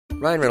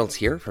Ryan Reynolds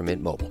here from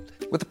Mint Mobile.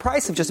 With the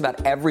price of just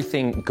about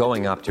everything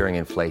going up during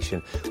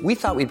inflation, we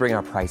thought we'd bring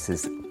our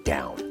prices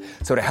down.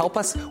 So to help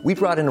us, we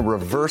brought in a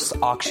reverse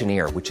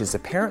auctioneer, which is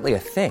apparently a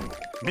thing.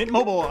 Mint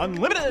Mobile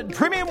Unlimited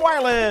Premium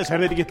Wireless. How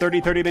to get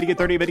 30, 30, bit to get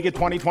 30, bit to get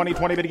 20, 20,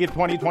 20, bit to get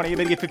 20, 20,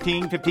 bit to get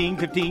 15, 15,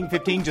 15,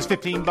 15, just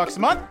 $15 a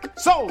month?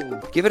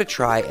 Sold! Give it a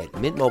try at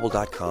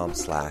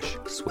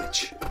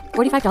mintmobile.com/switch.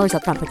 $45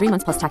 up front for 3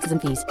 months plus taxes and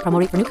fees. Promo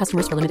rate for new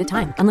customers for limited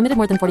time. Unlimited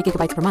more than 40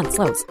 gigabytes per month.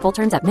 Slows full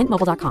terms at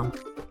mintmobile.com.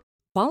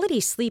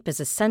 Quality sleep is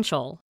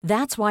essential.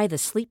 That's why the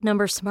Sleep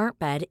Number Smart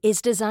Bed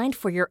is designed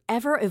for your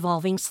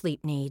ever-evolving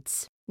sleep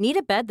needs. Need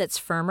a bed that's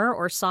firmer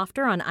or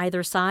softer on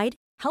either side?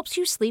 Helps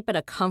you sleep at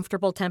a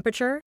comfortable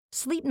temperature?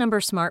 Sleep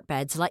Number Smart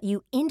Beds let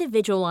you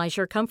individualize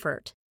your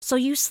comfort, so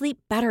you sleep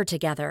better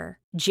together.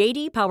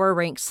 J.D. Power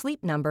ranks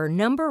Sleep Number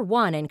number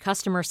 1 in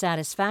customer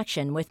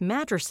satisfaction with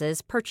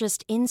mattresses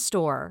purchased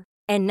in-store.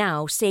 And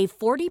now, save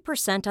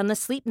 40% on the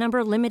Sleep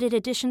Number Limited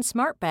Edition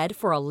Smart Bed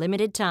for a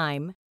limited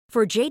time.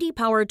 For J.D.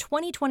 Power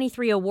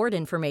 2023 award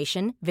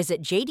information,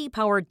 visit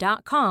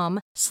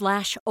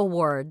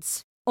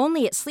jdpower.com/awards.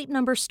 Only at Sleep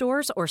Number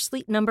stores or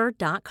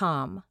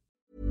sleepnumber.com.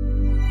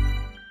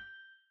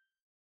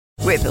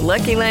 With the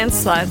Lucky Land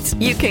Slots,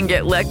 you can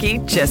get lucky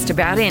just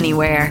about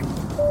anywhere.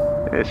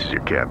 This is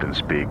your captain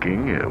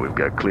speaking. We've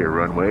got clear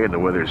runway and the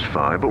weather's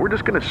fine, but we're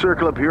just going to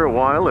circle up here a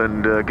while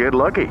and get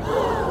lucky.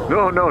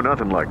 No,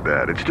 nothing like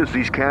that. It's just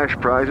these cash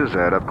prizes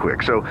add up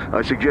quick. So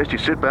I suggest you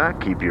sit back,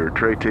 keep your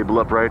tray table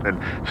upright, and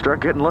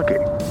start getting lucky.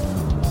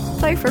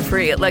 Play for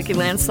free at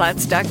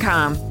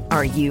LuckyLandSlots.com.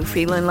 Are you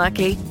feeling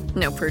lucky?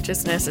 No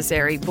purchase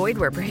necessary. Void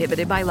where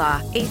prohibited by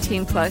law.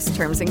 18 plus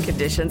terms and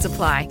conditions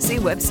apply. See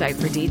website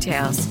for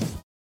details.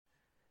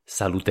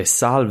 Salute e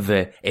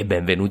salve e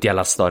benvenuti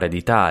alla Storia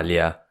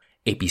d'Italia.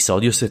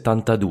 Episodio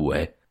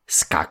 72.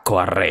 Scacco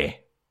al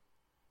re.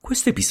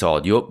 Questo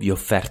episodio vi è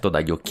offerto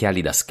dagli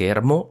occhiali da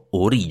schermo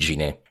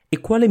Origine. E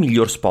quale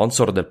miglior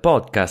sponsor del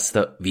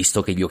podcast,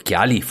 visto che gli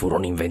occhiali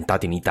furono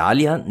inventati in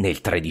Italia nel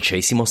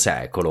XIII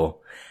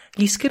secolo.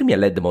 Gli schermi a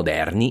LED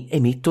moderni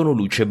emettono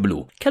luce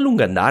blu, che a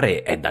lungo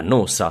andare è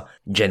dannosa,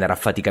 genera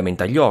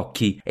affaticamento agli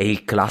occhi e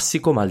il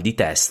classico mal di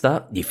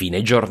testa di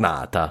fine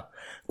giornata.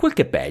 Quel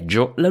che è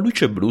peggio, la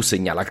luce blu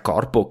segnala al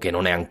corpo che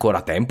non è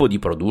ancora tempo di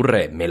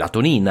produrre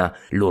melatonina,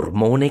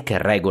 l'ormone che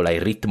regola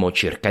il ritmo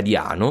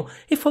circadiano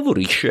e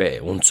favorisce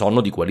un sonno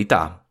di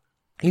qualità.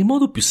 Il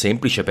modo più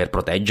semplice per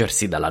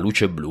proteggersi dalla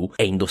luce blu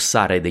è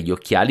indossare degli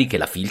occhiali che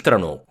la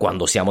filtrano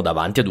quando siamo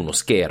davanti ad uno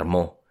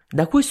schermo.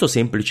 Da questo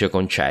semplice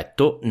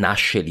concetto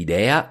nasce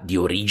l'idea di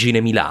Origine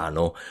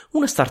Milano,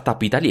 una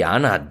startup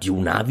italiana di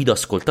un avido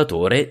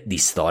ascoltatore di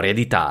Storia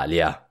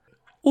d'Italia.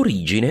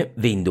 Origine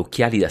vende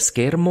occhiali da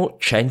schermo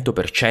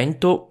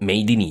 100%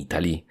 made in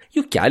Italy. Gli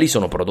occhiali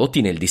sono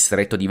prodotti nel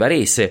distretto di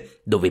Varese,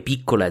 dove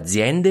piccole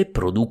aziende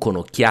producono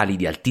occhiali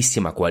di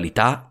altissima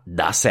qualità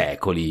da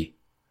secoli.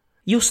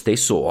 Io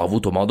stesso ho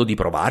avuto modo di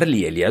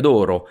provarli e li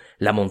adoro.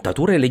 La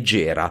montatura è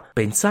leggera,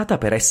 pensata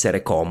per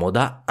essere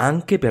comoda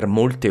anche per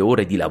molte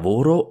ore di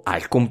lavoro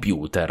al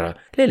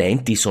computer. Le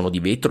lenti sono di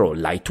vetro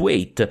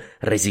lightweight,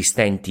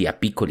 resistenti a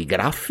piccoli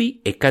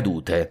graffi e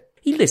cadute.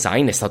 Il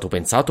design è stato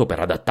pensato per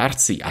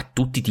adattarsi a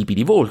tutti i tipi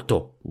di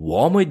volto,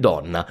 uomo e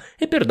donna,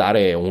 e per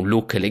dare un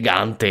look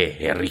elegante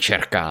e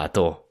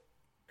ricercato.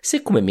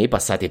 Se come me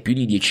passate più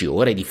di 10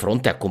 ore di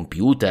fronte a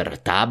computer,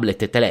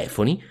 tablet e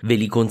telefoni, ve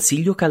li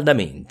consiglio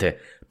caldamente.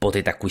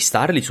 Potete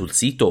acquistarli sul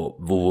sito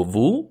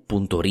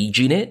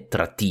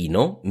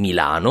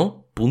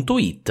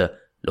www.origine-milano.it.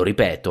 Lo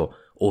ripeto,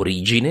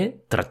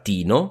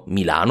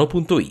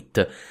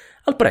 origine-milano.it.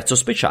 Al prezzo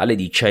speciale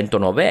di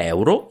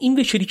 €109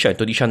 invece di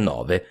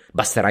 119.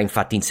 Basterà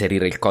infatti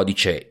inserire il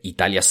codice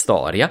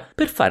ItaliaStoria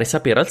per fare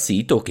sapere al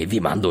sito che vi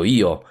mando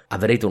io.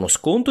 Avrete uno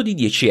sconto di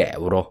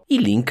 €10.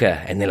 Il link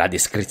è nella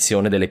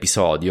descrizione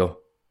dell'episodio.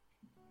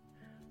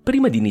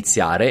 Prima di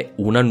iniziare,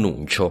 un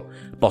annuncio.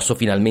 Posso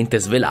finalmente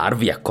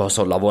svelarvi a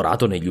cosa ho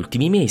lavorato negli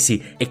ultimi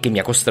mesi e che mi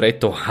ha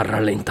costretto a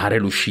rallentare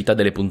l'uscita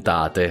delle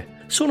puntate.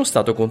 Sono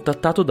stato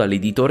contattato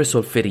dall'editore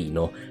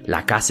Solferino,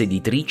 la casa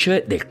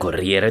editrice del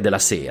Corriere della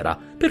Sera.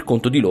 Per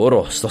conto di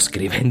loro sto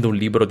scrivendo un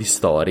libro di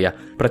storia,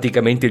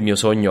 praticamente il mio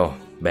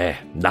sogno,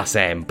 da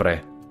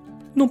sempre.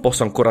 Non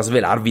posso ancora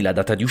svelarvi la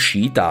data di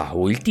uscita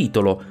o il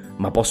titolo,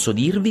 ma posso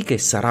dirvi che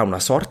sarà una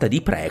sorta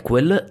di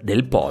prequel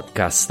del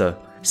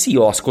podcast. Sì,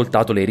 ho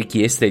ascoltato le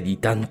richieste di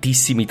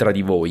tantissimi tra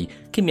di voi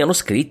che mi hanno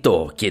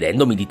scritto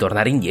chiedendomi di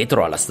tornare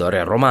indietro alla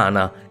storia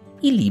romana.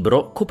 Il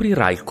libro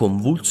coprirà il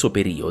convulso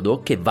periodo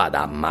che va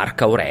da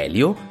Marco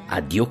Aurelio a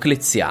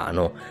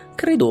Diocleziano,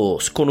 credo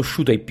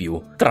sconosciuto ai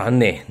più,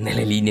 tranne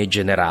nelle linee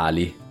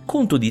generali.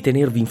 Conto di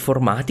tenervi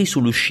informati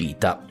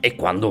sull'uscita e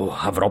quando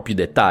avrò più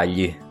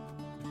dettagli.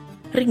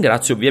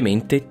 Ringrazio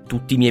ovviamente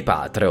tutti i miei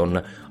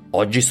Patreon.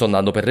 Oggi sto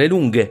andando per le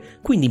lunghe,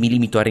 quindi mi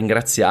limito a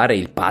ringraziare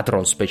il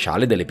patron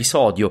speciale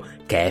dell'episodio,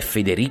 che è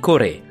Federico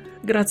Re.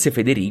 Grazie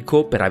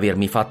Federico per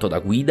avermi fatto da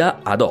guida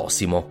ad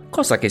Osimo,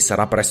 cosa che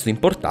sarà presto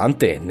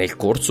importante nel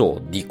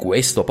corso di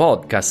questo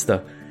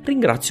podcast.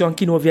 Ringrazio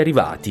anche i nuovi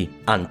arrivati,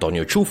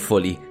 Antonio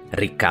Ciuffoli,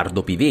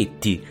 Riccardo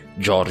Pivetti,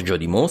 Giorgio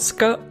Di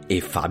Mosca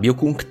e Fabio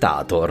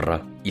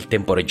Cunctator, il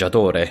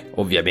temporeggiatore,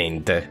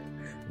 ovviamente.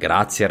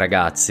 Grazie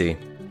ragazzi.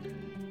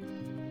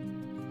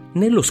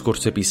 Nello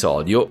scorso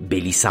episodio,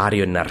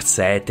 Belisario e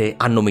Narsete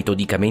hanno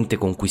metodicamente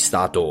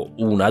conquistato,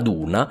 una ad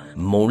una,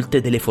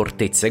 molte delle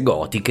fortezze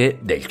gotiche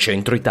del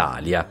centro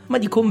Italia, ma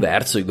di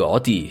converso i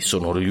Goti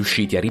sono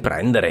riusciti a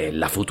riprendere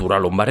la futura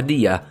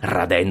Lombardia,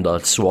 radendo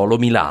al suolo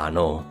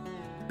Milano.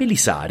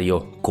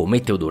 Belisario,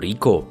 come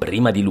Teodorico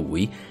prima di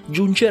lui,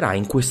 giungerà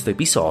in questo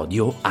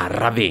episodio a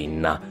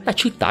Ravenna, la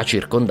città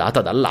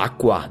circondata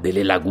dall'acqua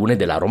delle lagune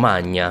della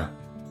Romagna.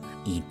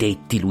 I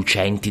tetti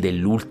lucenti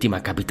dell'ultima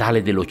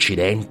capitale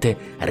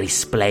dell'Occidente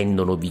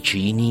risplendono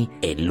vicini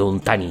e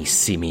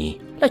lontanissimi.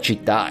 La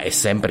città è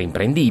sempre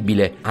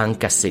imprendibile,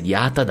 anche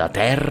assediata da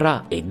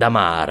terra e da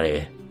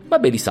mare. Ma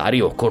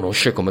Belisario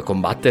conosce come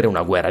combattere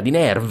una guerra di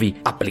nervi,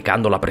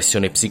 applicando la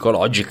pressione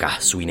psicologica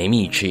sui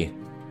nemici.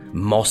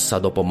 Mossa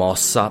dopo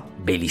mossa,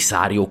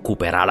 Belisario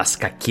occuperà la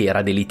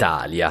scacchiera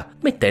dell'Italia,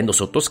 mettendo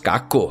sotto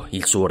scacco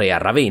il suo re a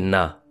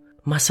Ravenna.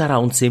 Ma sarà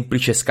un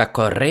semplice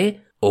scacco al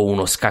re o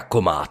uno scacco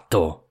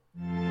matto?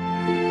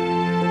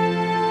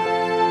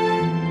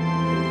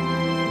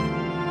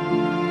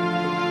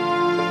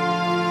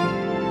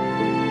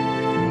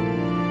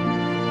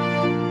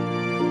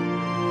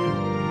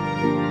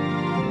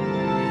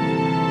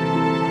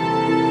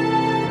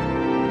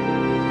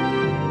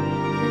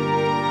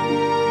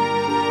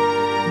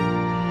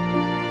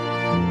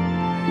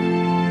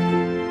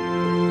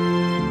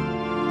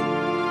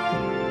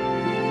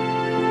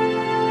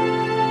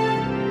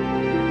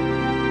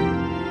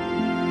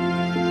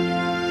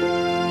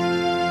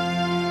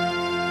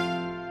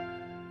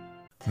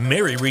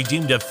 Mary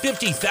redeemed a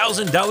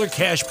 $50,000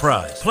 cash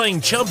prize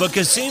playing Chumba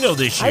Casino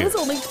this year. I was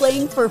only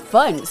playing for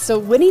fun, so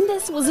winning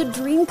this was a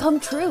dream come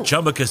true.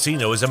 Chumba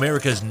Casino is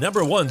America's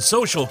 #1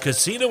 social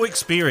casino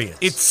experience.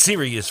 It's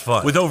serious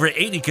fun. With over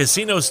 80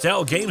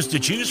 casino-style games to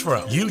choose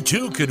from, you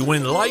too could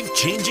win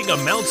life-changing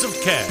amounts of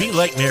cash. Be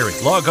like Mary.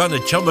 Log on to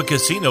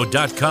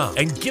ChumbaCasino.com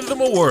and give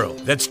them a whirl.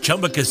 That's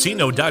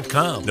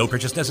ChumbaCasino.com. No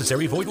purchase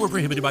necessary. Void where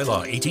prohibited by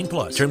law. 18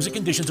 plus. Terms and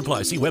conditions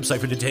apply. See website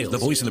for details. The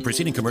voice in the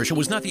preceding commercial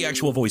was not the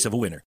actual voice of a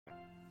winner.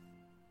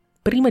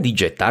 Prima di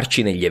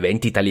gettarci negli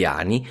eventi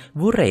italiani,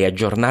 vorrei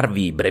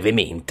aggiornarvi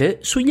brevemente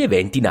sugli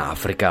eventi in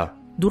Africa.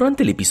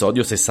 Durante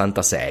l'episodio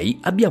 66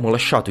 abbiamo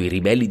lasciato i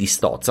ribelli di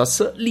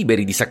Stozas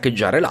liberi di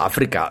saccheggiare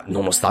l'Africa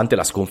nonostante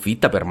la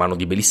sconfitta per mano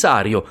di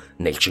Belisario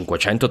nel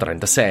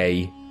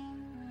 536.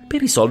 Per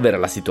risolvere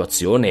la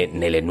situazione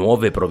nelle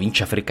nuove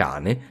province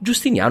africane,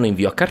 Giustiniano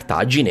inviò a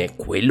Cartagine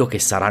quello che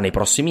sarà nei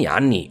prossimi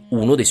anni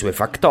uno dei suoi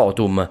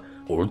factotum,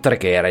 oltre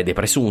che erede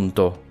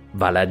presunto,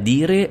 vale a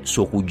dire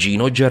suo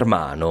cugino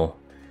Germano.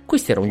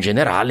 Questo era un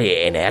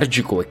generale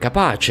energico e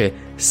capace,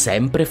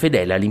 sempre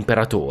fedele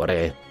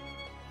all'imperatore.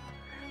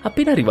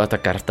 Appena arrivato a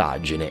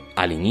Cartagine,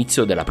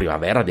 all'inizio della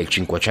primavera del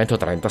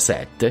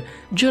 537,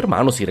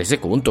 Germano si rese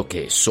conto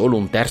che solo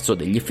un terzo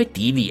degli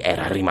effettivi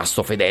era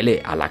rimasto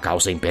fedele alla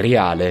causa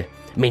imperiale,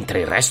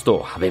 mentre il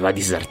resto aveva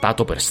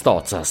disertato per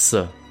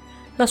Stozas.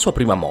 La sua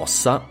prima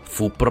mossa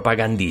fu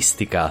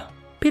propagandistica.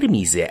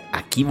 Permise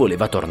a chi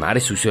voleva tornare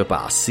sui suoi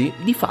passi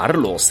di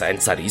farlo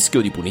senza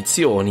rischio di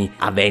punizioni,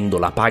 avendo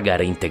la paga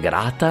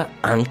reintegrata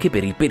anche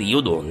per il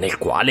periodo nel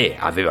quale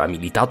aveva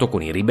militato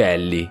con i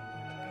ribelli.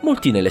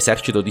 Molti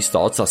nell'esercito di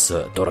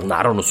Stozas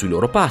tornarono sui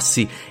loro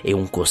passi e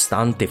un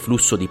costante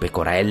flusso di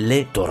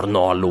pecorelle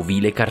tornò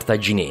all'ovile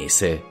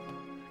cartaginese.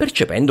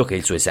 Percependo che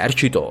il suo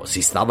esercito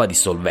si stava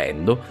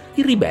dissolvendo,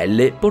 il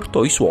ribelle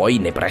portò i suoi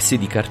nei pressi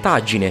di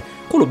Cartagine,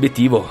 con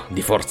l'obiettivo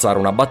di forzare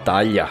una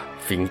battaglia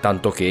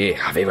fintanto che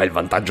aveva il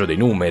vantaggio dei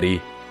numeri.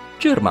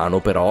 Germano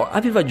però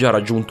aveva già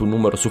raggiunto un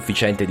numero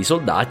sufficiente di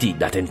soldati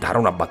da tentare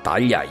una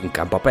battaglia in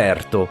campo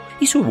aperto.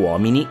 I suoi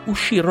uomini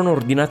uscirono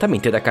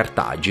ordinatamente da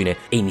Cartagine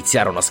e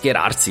iniziarono a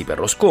schierarsi per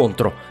lo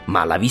scontro,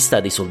 ma alla vista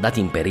dei soldati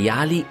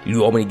imperiali gli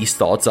uomini di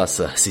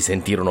Stozas si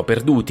sentirono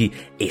perduti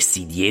e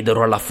si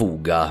diedero alla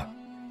fuga.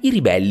 I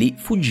ribelli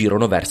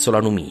fuggirono verso la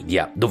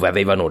Numidia, dove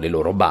avevano le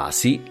loro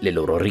basi, le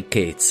loro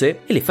ricchezze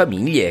e le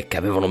famiglie che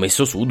avevano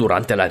messo su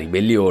durante la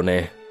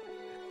ribellione.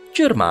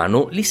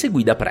 Germano li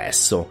seguì da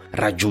presso,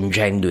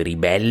 raggiungendo i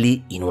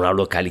ribelli in una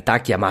località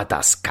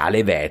chiamata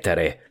Scale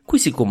Vetere. Qui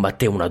si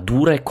combatté una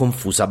dura e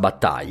confusa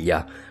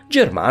battaglia.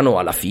 Germano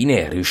alla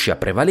fine riuscì a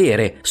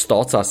prevalere,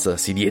 Stozas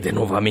si diede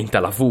nuovamente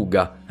alla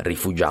fuga,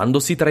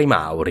 rifugiandosi tra i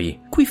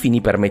Mauri. Qui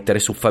finì per mettere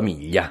su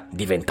famiglia,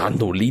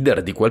 diventando un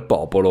leader di quel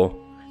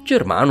popolo.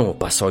 Germano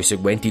passò i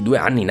seguenti 2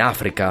 anni in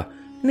Africa.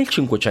 Nel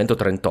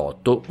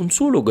 538 un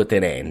suo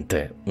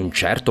luogotenente, un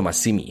certo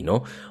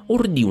Massimino,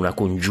 ordì una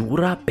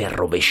congiura per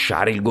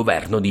rovesciare il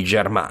governo di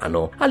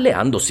Germano,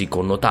 alleandosi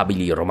con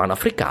notabili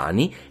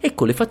romano-africani e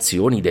con le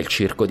fazioni del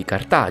circo di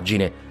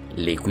Cartagine,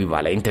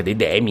 l'equivalente dei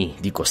demi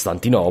di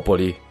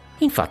Costantinopoli.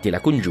 Infatti la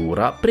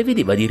congiura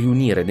prevedeva di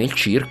riunire nel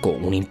circo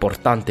un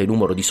importante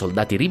numero di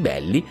soldati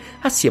ribelli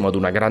assieme ad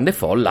una grande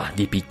folla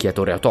di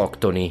picchiatori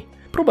autoctoni,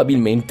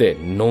 probabilmente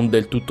non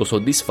del tutto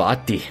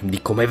soddisfatti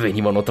di come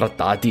venivano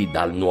trattati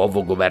dal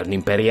nuovo governo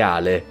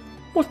imperiale.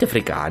 Molti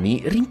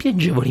africani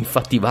rimpiangevano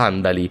infatti i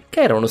Vandali, che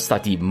erano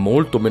stati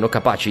molto meno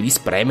capaci di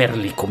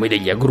spremerli come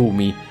degli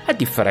agrumi, a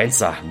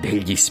differenza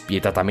degli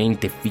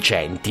spietatamente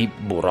efficienti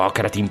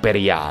burocrati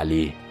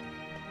imperiali.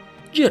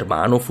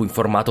 Germano fu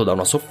informato da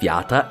una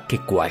soffiata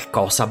che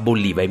qualcosa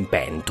bolliva in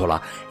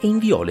pentola e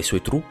inviò le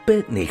sue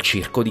truppe nel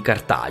circo di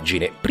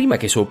Cartagine, prima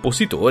che i suoi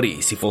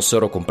oppositori si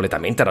fossero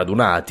completamente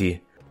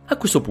radunati. A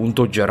questo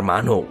punto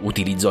Germano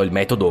utilizzò il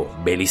metodo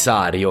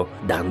Belisario,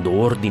 dando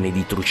ordine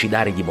di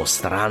trucidare i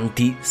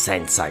dimostranti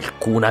senza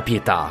alcuna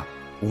pietà.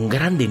 Un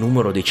grande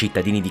numero dei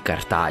cittadini di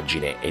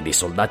Cartagine e dei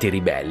soldati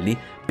ribelli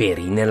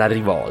perì nella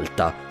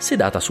rivolta,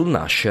 sedata sul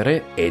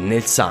nascere e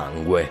nel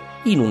sangue,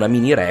 in una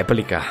mini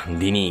replica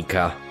di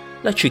Nica.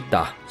 La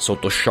città,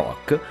 sotto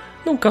shock,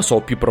 non causò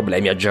più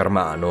problemi a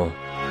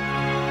Germano.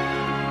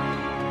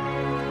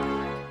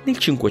 Nel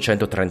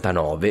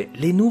 539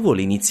 le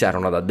nuvole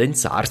iniziarono ad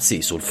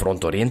addensarsi sul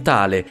fronte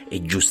orientale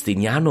e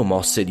Giustiniano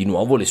mosse di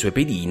nuovo le sue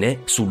pedine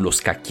sullo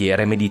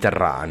scacchiere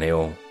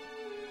mediterraneo.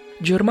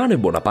 Germano e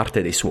buona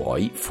parte dei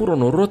suoi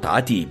furono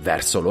ruotati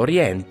verso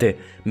l'oriente,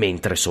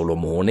 mentre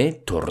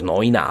Solomone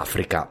tornò in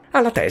Africa,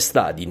 alla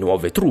testa di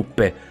nuove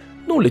truppe,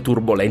 non le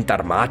turbolente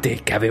armate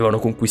che avevano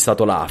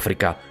conquistato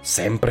l'Africa,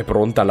 sempre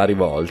pronta alla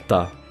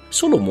rivolta.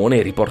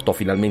 Solomone riportò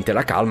finalmente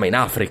la calma in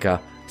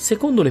Africa,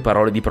 secondo le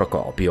parole di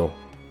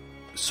Procopio.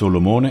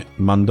 Solomone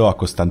mandò a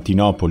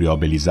Costantinopoli o a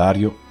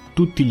Belisario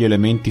tutti gli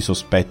elementi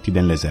sospetti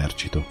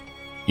dell'esercito.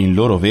 In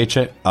loro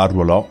vece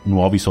arruolò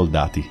nuovi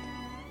soldati.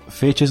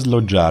 Fece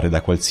sloggiare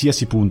da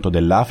qualsiasi punto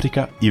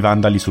dell'Africa i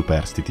vandali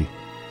superstiti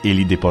e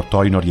li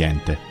deportò in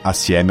Oriente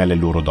assieme alle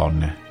loro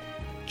donne.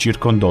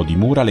 Circondò di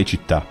mura le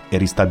città e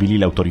ristabilì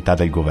l'autorità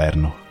del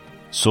governo.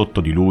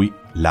 Sotto di lui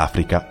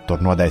l'Africa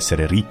tornò ad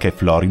essere ricca e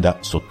florida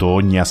sotto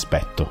ogni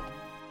aspetto.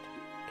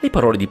 Le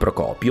parole di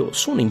Procopio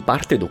sono in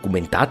parte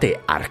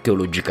documentate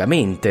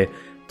archeologicamente.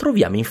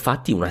 Troviamo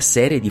infatti una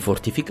serie di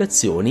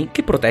fortificazioni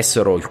che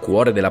protessero il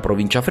cuore della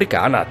provincia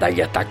africana dagli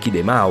attacchi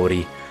dei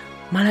Mauri.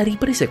 Ma la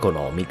ripresa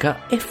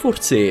economica è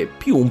forse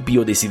più un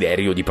pio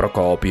desiderio di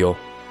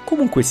Procopio.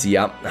 Comunque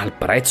sia, al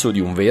prezzo di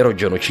un vero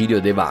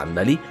genocidio dei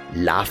Vandali,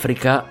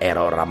 l'Africa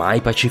era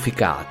oramai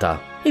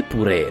pacificata.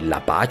 Eppure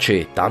la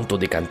pace, tanto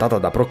decantata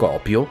da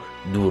Procopio,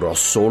 durò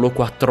solo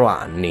 4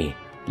 anni.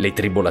 Le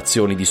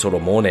tribolazioni di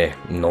Solomone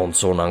non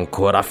sono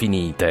ancora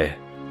finite.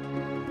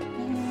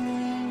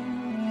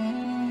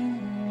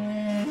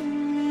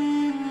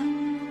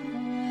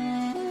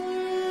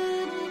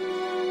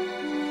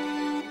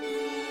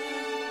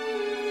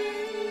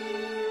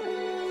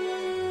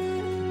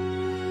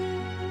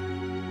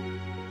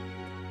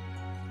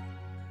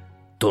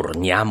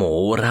 Torniamo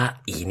ora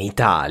in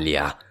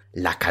Italia.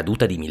 La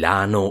caduta di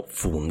Milano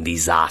fu un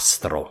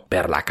disastro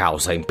per la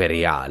causa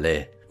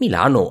imperiale.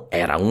 Milano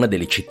era una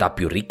delle città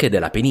più ricche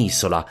della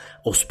penisola,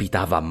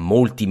 ospitava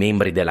molti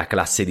membri della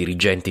classe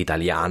dirigente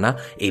italiana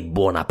e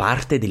buona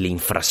parte delle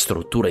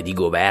infrastrutture di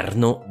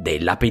governo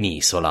della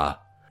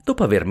penisola.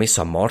 Dopo aver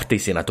messo a morte i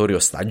senatori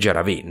ostaggi a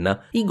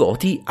Ravenna, i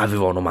Goti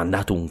avevano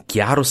mandato un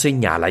chiaro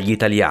segnale agli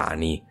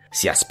italiani.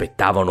 Si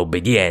aspettavano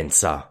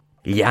obbedienza.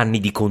 Gli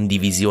anni di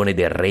condivisione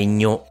del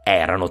regno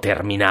erano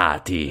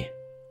terminati.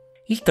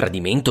 Il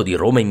tradimento di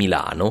Roma e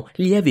Milano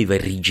li aveva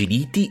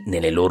irrigiditi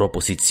nelle loro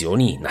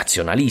posizioni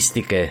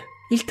nazionalistiche.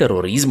 Il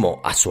terrorismo,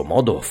 a suo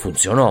modo,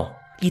 funzionò.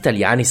 Gli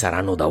italiani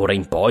saranno da ora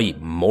in poi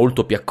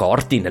molto più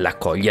accorti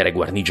nell'accogliere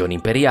guarnigioni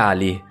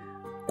imperiali.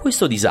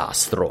 Questo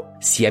disastro,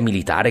 sia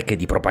militare che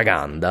di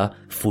propaganda,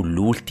 fu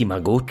l'ultima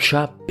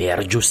goccia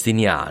per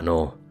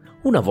Giustiniano.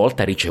 Una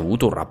volta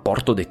ricevuto un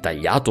rapporto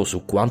dettagliato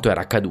su quanto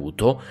era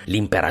accaduto,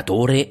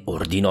 l'imperatore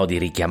ordinò di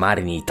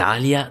richiamare in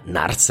Italia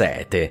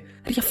Narsete,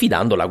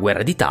 riaffidando la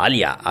guerra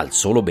d'Italia al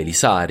solo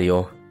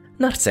Belisario.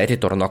 Narsete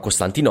tornò a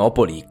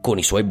Costantinopoli con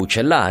i suoi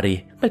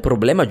bucellari, ma il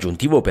problema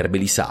aggiuntivo per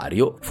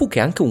Belisario fu che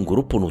anche un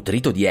gruppo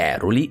nutrito di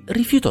eruli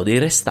rifiutò di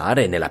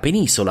restare nella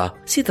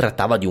penisola. Si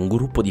trattava di un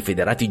gruppo di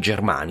federati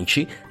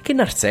germanici che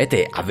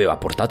Narsete aveva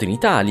portato in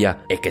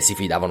Italia e che si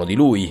fidavano di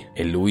lui,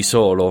 e lui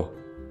solo.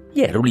 Gli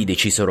eruli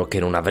decisero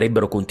che non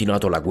avrebbero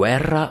continuato la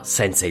guerra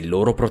senza il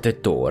loro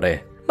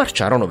protettore.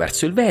 Marciarono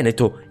verso il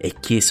Veneto e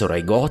chiesero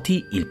ai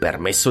Goti il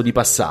permesso di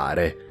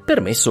passare,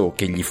 permesso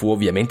che gli fu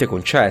ovviamente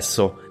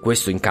concesso,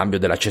 questo in cambio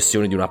della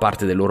cessione di una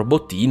parte del loro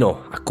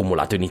bottino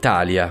accumulato in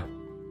Italia.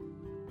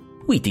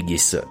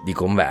 Witigis, di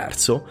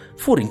converso,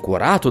 fu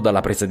rincuorato dalla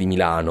presa di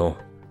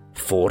Milano.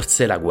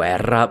 Forse la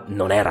guerra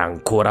non era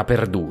ancora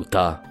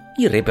perduta.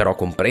 Il re però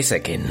comprese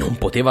che non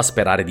poteva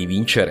sperare di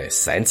vincere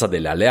senza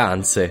delle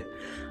alleanze.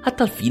 A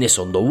tal fine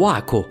sondò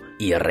Waco,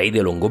 il re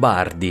dei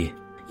Longobardi.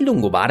 I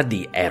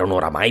Longobardi erano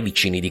oramai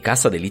vicini di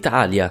cassa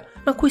dell'Italia,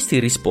 ma questi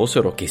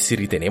risposero che si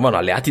ritenevano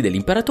alleati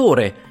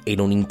dell'imperatore e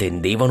non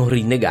intendevano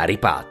rinnegare i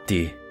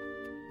patti.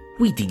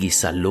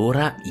 Witigis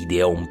allora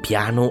ideò un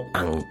piano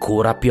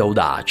ancora più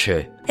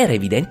audace. Era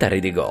evidente al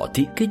re dei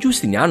Goti che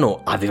Giustiniano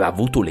aveva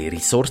avuto le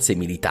risorse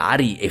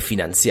militari e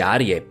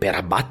finanziarie per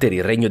abbattere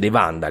il regno dei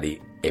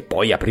Vandali, e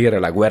poi aprire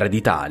la guerra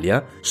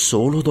d'Italia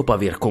solo dopo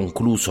aver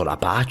concluso la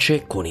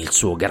pace con il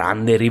suo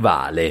grande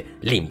rivale,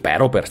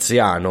 l'impero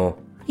persiano.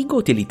 I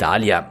Goti e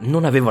l'Italia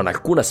non avevano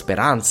alcuna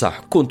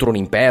speranza contro un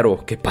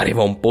impero che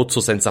pareva un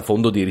pozzo senza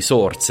fondo di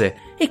risorse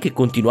e che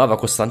continuava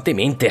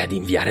costantemente ad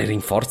inviare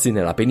rinforzi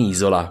nella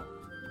penisola.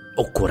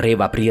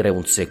 Occorreva aprire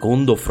un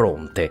secondo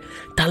fronte,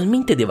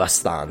 talmente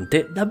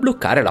devastante da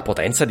bloccare la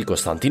potenza di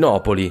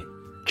Costantinopoli.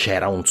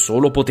 C'era un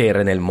solo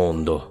potere nel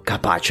mondo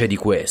capace di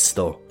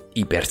questo: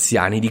 i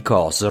persiani di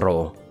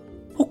Khosrow.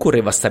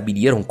 Occorreva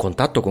stabilire un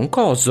contatto con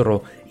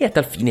Khosrow e a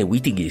tal fine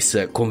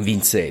Witigis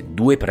convinse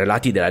 2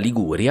 prelati della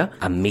Liguria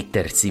a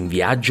mettersi in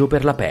viaggio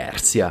per la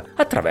Persia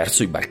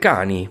attraverso i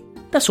Balcani.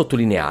 Da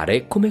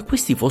sottolineare come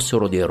questi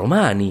fossero dei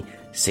romani,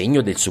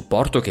 segno del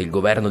supporto che il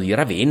governo di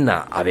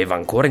Ravenna aveva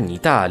ancora in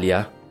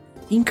Italia.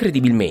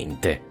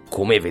 Incredibilmente,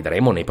 come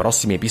vedremo nei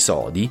prossimi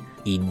episodi,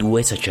 i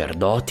 2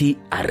 sacerdoti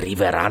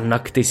arriveranno a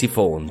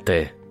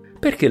Ctesifonte,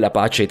 perché la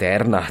pace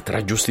eterna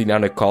tra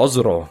Giustiniano e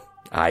Khosrow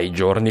ha i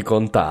giorni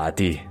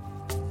contati.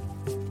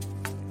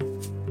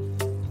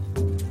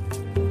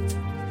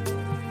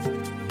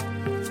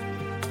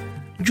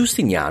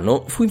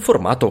 Giustiniano fu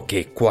informato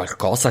che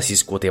qualcosa si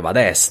scuoteva ad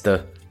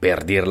est,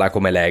 per dirla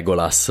come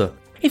Legolas,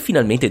 e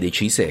finalmente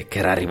decise che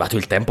era arrivato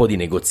il tempo di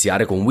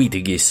negoziare con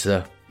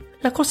Witigis.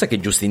 La cosa che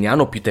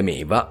Giustiniano più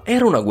temeva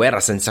era una guerra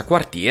senza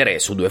quartiere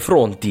su 2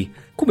 fronti,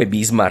 come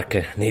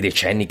Bismarck nei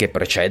decenni che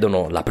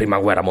precedono la Prima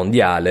Guerra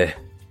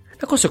Mondiale.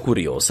 La cosa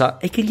curiosa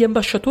è che gli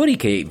ambasciatori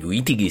che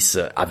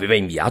Witigis aveva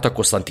inviato a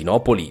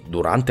Costantinopoli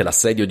durante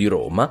l'assedio di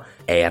Roma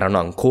erano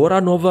ancora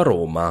a Nuova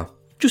Roma.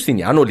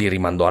 Giustiniano li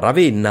rimandò a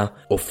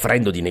Ravenna,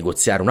 offrendo di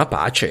negoziare una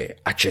pace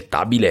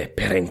accettabile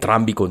per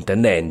entrambi i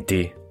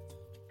contendenti.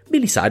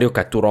 Belisario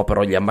catturò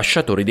però gli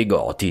ambasciatori dei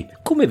Goti.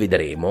 Come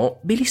vedremo,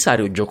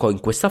 Belisario giocò in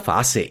questa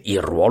fase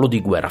il ruolo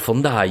di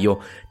guerrafondaio,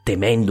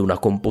 temendo una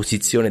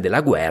composizione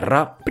della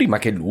guerra prima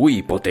che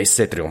lui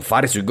potesse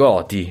trionfare sui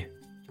Goti.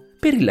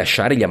 Per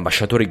rilasciare gli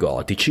ambasciatori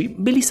gotici,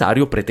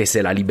 Belisario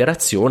pretese la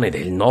liberazione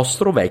del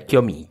nostro vecchio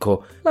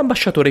amico,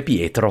 l'ambasciatore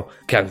Pietro,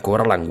 che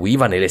ancora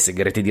languiva nelle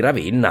segrete di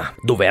Ravenna,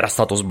 dove era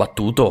stato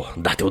sbattuto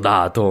da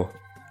Teodato.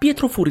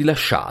 Pietro fu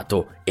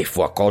rilasciato e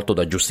fu accolto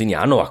da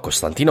Giustiniano a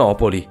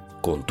Costantinopoli,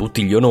 con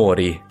tutti gli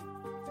onori.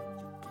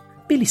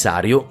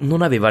 Belisario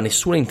non aveva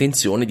nessuna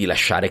intenzione di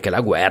lasciare che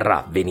la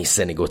guerra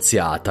venisse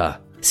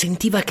negoziata.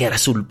 Sentiva che era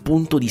sul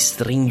punto di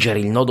stringere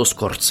il nodo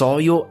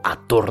scorsoio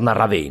attorno a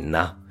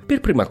Ravenna. Per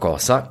prima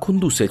cosa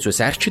condusse il suo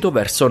esercito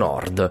verso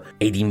nord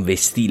ed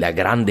investì la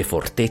grande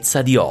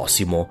fortezza di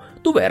Osimo,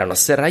 dove erano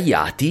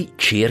asserragliati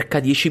circa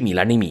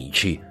 10.000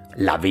 nemici,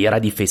 la vera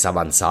difesa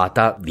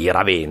avanzata di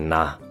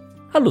Ravenna.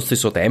 Allo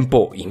stesso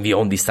tempo inviò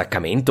un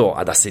distaccamento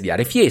ad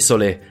assediare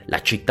Fiesole,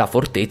 la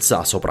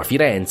città-fortezza sopra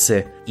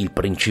Firenze, il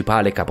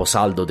principale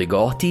caposaldo dei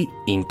Goti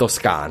in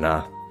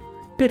Toscana.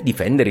 Per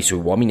difendere i suoi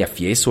uomini a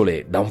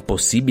Fiesole da un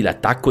possibile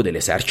attacco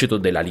dell'esercito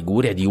della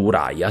Liguria di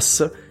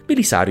Uraias,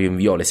 Belisario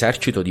inviò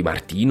l'esercito di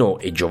Martino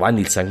e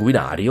Giovanni il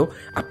Sanguinario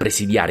a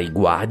presidiare i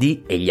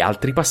guadi e gli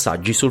altri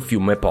passaggi sul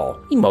fiume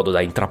Po, in modo da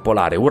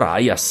intrappolare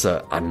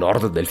Uraias a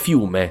nord del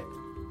fiume.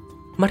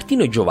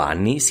 Martino e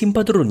Giovanni si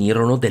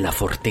impadronirono della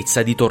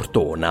fortezza di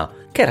Tortona,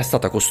 che era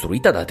stata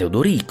costruita da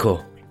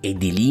Teodorico, e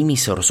di lì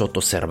misero sotto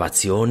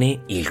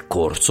osservazione il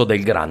corso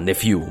del grande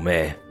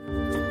fiume.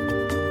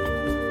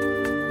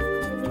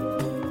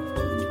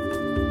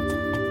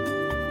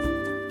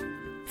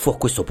 Fu a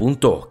questo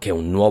punto che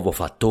un nuovo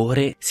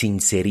fattore si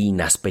inserì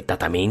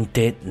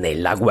inaspettatamente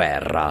nella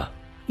guerra.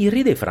 Il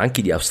re dei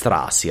Franchi di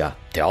Austrasia,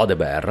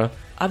 Theodeber,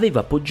 aveva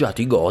appoggiato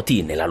i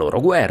Goti nella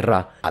loro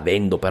guerra,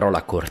 avendo però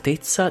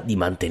l'accortezza di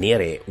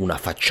mantenere una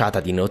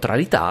facciata di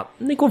neutralità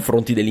nei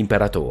confronti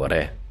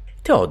dell'imperatore.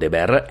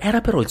 Theodeber era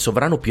però il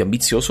sovrano più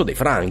ambizioso dei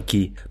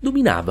Franchi,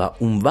 dominava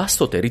un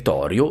vasto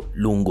territorio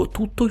lungo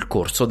tutto il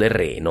corso del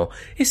Reno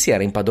e si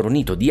era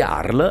impadronito di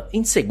Arles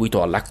in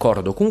seguito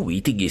all'accordo con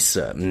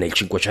Witigis nel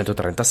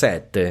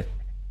 537.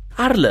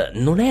 Arles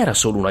non era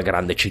solo una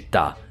grande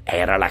città,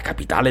 era la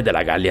capitale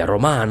della Gallia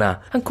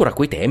romana, ancora a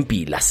quei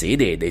tempi la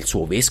sede del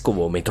suo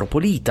vescovo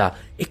metropolita,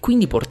 e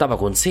quindi portava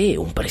con sé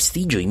un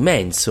prestigio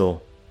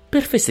immenso.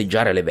 Per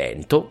festeggiare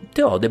l'evento,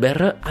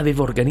 Theodeber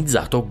aveva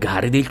organizzato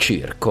gare del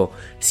circo,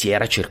 si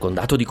era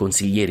circondato di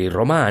consiglieri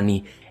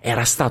romani,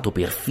 era stato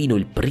perfino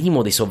il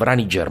primo dei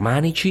sovrani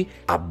germanici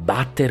a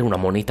battere una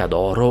moneta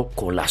d'oro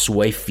con la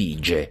sua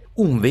effigie,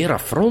 un vero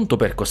affronto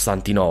per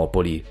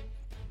Costantinopoli.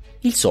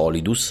 Il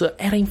solidus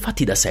era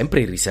infatti da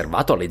sempre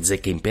riservato alle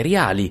zecche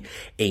imperiali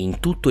e in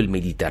tutto il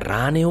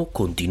Mediterraneo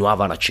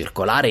continuavano a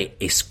circolare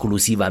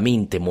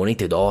esclusivamente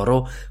monete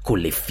d'oro con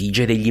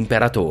l'effigie degli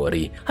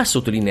imperatori, a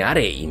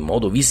sottolineare in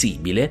modo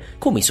visibile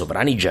come i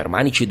sovrani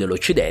germanici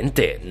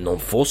dell'Occidente non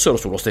fossero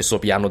sullo stesso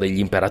piano degli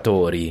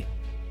imperatori.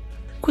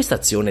 Questa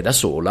azione da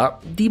sola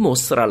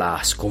dimostra la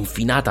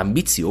sconfinata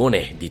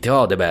ambizione di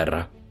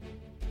Theodeber.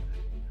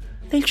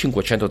 Nel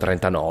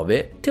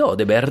 539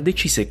 Theodeber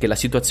decise che la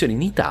situazione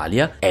in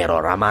Italia era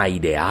oramai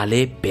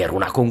ideale per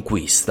una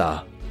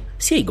conquista.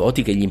 Sia i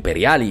Goti che gli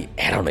imperiali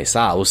erano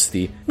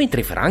esausti,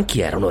 mentre i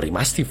Franchi erano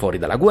rimasti fuori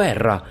dalla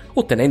guerra,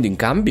 ottenendo in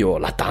cambio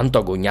la tanto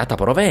agognata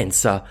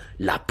Provenza,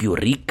 la più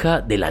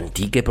ricca delle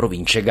antiche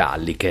province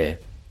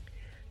galliche.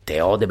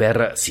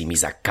 Theodeber si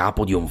mise a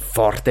capo di un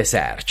forte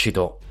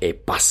esercito e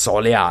passò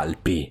le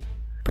Alpi.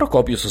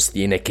 Procopio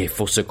sostiene che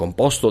fosse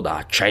composto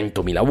da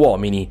 100.000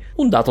 uomini,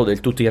 un dato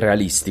del tutto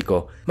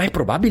irrealistico, ma è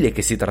probabile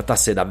che si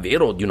trattasse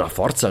davvero di una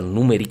forza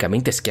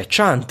numericamente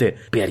schiacciante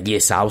per gli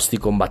esausti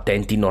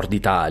combattenti in Nord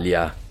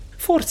Italia.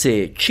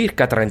 Forse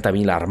circa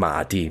 30.000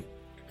 armati.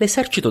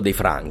 L'esercito dei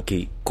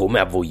Franchi, come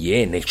a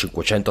Vouillé nel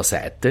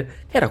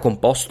 507, era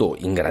composto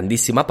in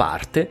grandissima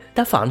parte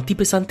da fanti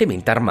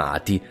pesantemente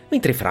armati,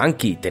 mentre i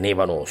Franchi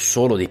tenevano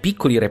solo dei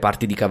piccoli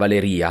reparti di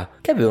cavalleria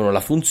che avevano la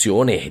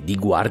funzione di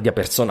guardia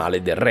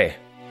personale del re.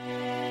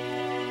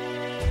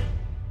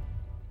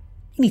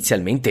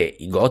 Inizialmente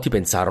i Goti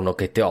pensarono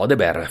che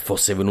Theodeber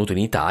fosse venuto in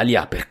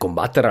Italia per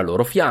combattere al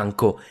loro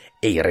fianco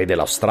e il re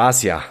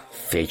dell'Austrasia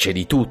fece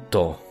di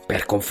tutto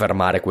per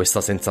confermare questa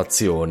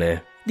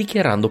sensazione,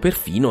 dichiarando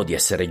perfino di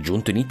essere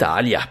giunto in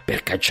Italia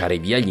per cacciare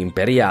via gli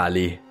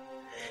imperiali.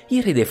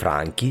 Il re dei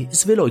Franchi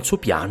svelò il suo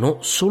piano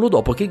solo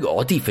dopo che i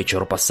Goti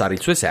fecero passare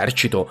il suo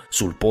esercito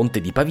sul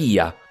ponte di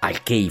Pavia,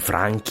 al che i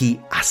Franchi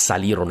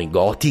assalirono i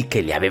Goti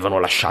che li avevano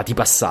lasciati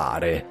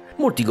passare.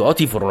 Molti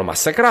Goti furono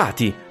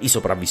massacrati, i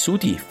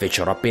sopravvissuti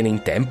fecero appena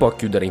in tempo a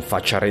chiudere in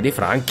faccia al re dei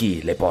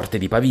Franchi le porte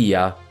di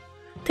Pavia.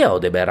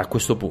 Theodeber a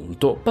questo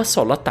punto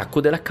passò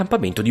all'attacco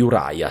dell'accampamento di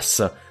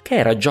Uraias, che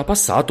era già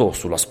passato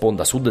sulla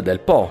sponda sud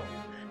del Po.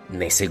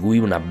 Ne seguì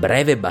una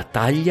breve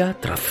battaglia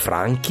tra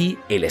Franchi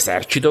e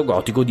l'esercito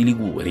gotico di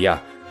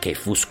Liguria, che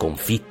fu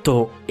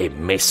sconfitto e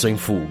messo in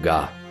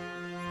fuga.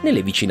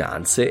 Nelle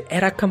vicinanze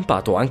era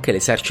accampato anche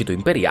l'esercito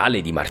imperiale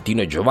di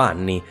Martino e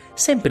Giovanni,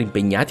 sempre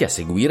impegnati a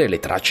seguire le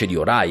tracce di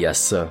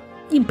Uraias.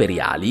 Gli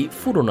imperiali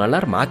furono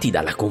allarmati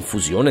dalla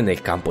confusione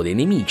nel campo dei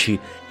nemici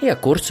e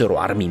accorsero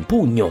armi in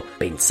pugno,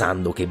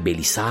 pensando che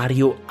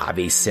Belisario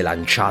avesse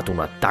lanciato un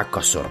attacco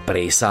a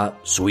sorpresa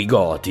sui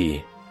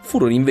Goti.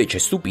 Furono invece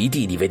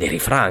stupiti di vedere i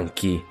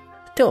Franchi.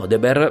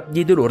 Theodeber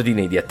diede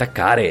l'ordine di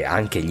attaccare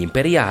anche gli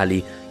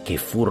imperiali, che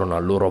furono a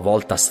loro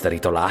volta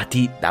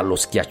stritolati dallo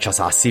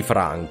schiacciasassi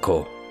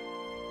franco.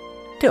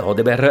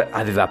 Theodeber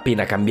aveva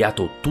appena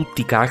cambiato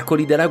tutti i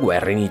calcoli della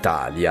guerra in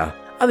Italia.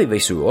 Aveva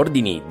ai suoi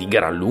ordini di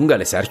gran lunga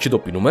l'esercito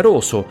più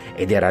numeroso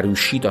ed era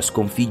riuscito a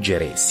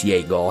sconfiggere sia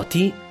i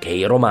Goti che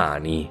i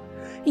Romani.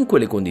 In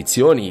quelle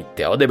condizioni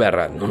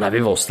Theodeber non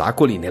aveva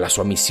ostacoli nella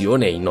sua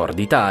missione in Nord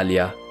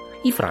Italia.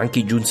 I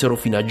Franchi giunsero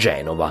fino a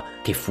Genova,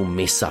 che fu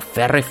messa a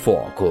ferro e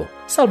fuoco,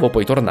 salvo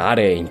poi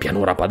tornare in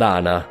pianura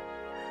padana.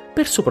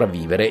 Per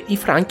sopravvivere i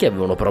Franchi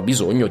avevano però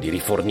bisogno di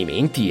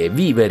rifornimenti e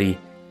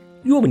viveri.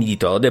 Gli uomini di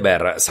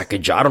Theodeber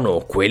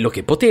saccheggiarono quello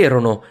che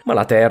poterono, ma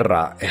la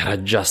terra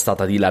era già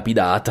stata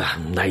dilapidata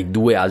dai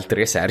 2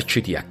 altri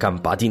eserciti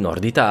accampati in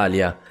Nord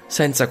Italia,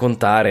 senza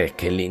contare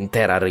che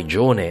l'intera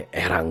regione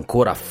era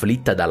ancora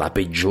afflitta dalla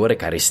peggiore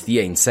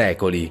carestia in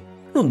secoli.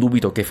 Non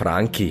dubito che i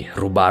Franchi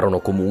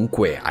rubarono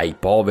comunque ai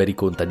poveri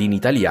contadini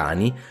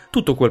italiani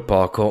tutto quel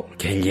poco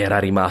che gli era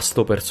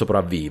rimasto per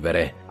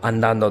sopravvivere,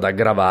 andando ad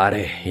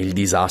aggravare il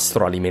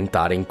disastro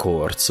alimentare in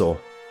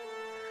corso.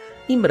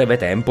 In breve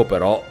tempo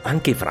però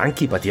anche i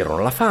Franchi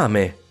patirono la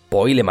fame,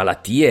 poi le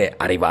malattie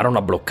arrivarono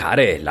a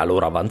bloccare la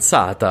loro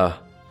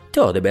avanzata.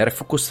 Theodeber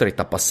fu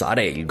costretto a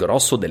passare il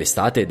grosso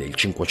dell'estate del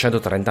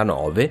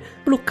 539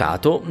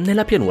 bloccato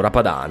nella pianura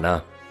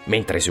padana,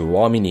 mentre i suoi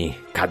uomini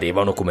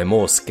cadevano come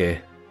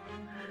mosche.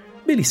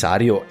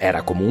 Belisario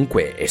era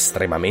comunque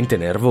estremamente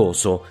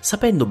nervoso,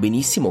 sapendo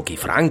benissimo che i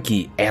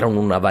Franchi erano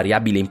una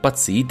variabile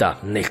impazzita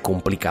nel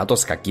complicato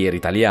scacchiere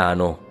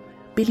italiano.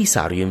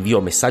 Belisario inviò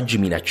messaggi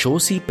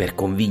minacciosi per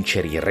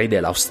convincere il re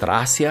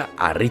dell'Austrasia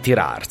a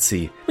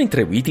ritirarsi,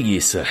 mentre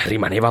Witigis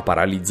rimaneva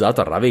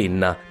paralizzato a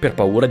Ravenna per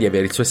paura di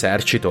avere il suo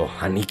esercito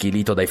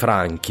annichilito dai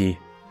Franchi.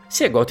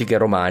 Sia Goti che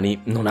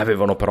Romani non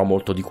avevano però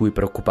molto di cui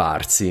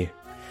preoccuparsi.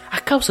 A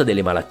causa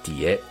delle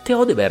malattie,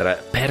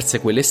 Theodeber perse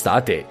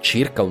quell'estate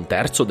circa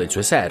 1/3 del suo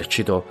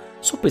esercito.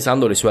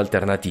 Soppesando le sue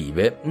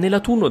alternative,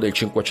 nell'autunno del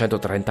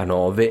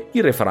 539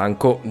 il re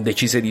franco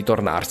decise di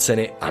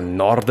tornarsene a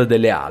nord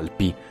delle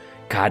Alpi,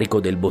 carico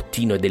del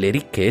bottino e delle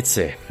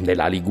ricchezze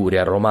della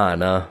Liguria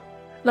romana.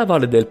 La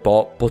valle del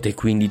Po poté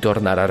quindi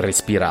tornare a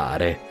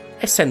respirare,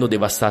 essendo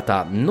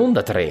devastata non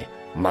da 3,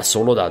 ma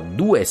solo da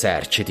 2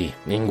 eserciti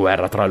in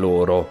guerra tra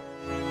loro.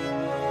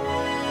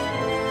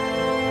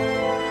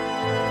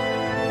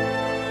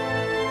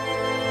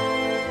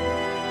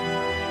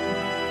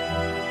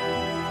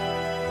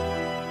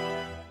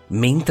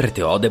 Mentre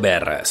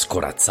Theodeber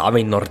scorazzava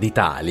in Nord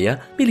Italia,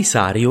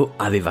 Belisario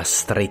aveva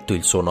stretto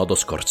il suo nodo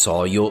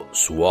scorsoio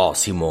su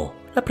Osimo,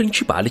 la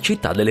principale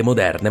città delle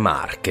moderne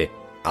Marche,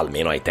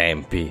 almeno ai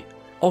tempi.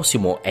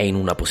 Osimo è in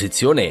una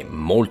posizione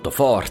molto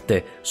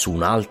forte, su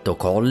un alto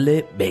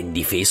colle ben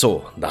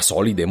difeso da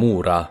solide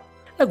mura.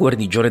 La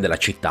guarnigione della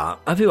città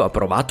aveva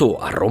provato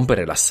a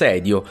rompere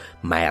l'assedio,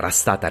 ma era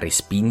stata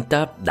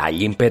respinta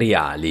dagli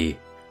imperiali.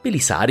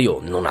 Belisario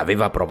non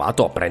aveva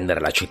provato a prendere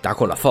la città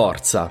con la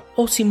forza.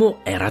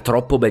 Osimo era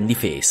troppo ben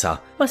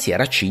difesa, ma si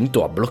era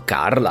accinto a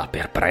bloccarla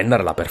per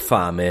prenderla per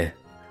fame.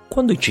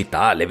 Quando in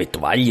città le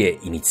vettovaglie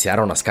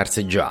iniziarono a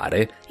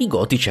scarseggiare, i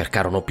Goti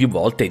cercarono più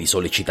volte di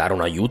sollecitare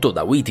un aiuto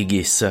da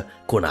Witigis,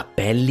 con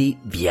appelli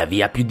via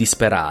via più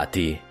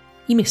disperati.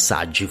 I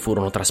messaggi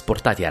furono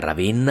trasportati a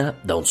Ravenna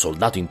da un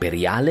soldato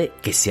imperiale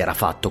che si era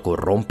fatto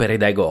corrompere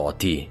dai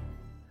Goti.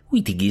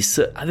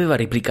 Witigis aveva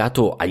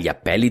replicato agli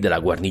appelli della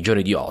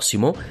guarnigione di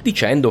Osimo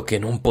dicendo che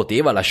non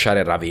poteva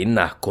lasciare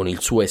Ravenna con il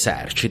suo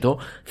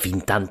esercito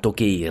fintanto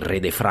che il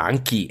re dei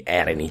Franchi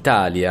era in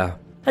Italia.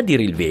 A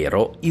dire il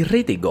vero, il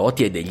re dei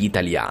Goti e degli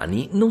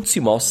Italiani non si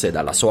mosse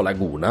dalla sua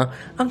laguna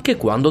anche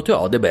quando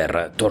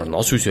Theodeber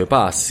tornò sui suoi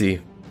passi.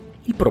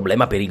 Il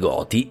problema per i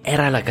Goti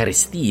era la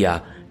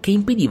carestia, che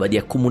impediva di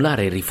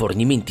accumulare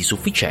rifornimenti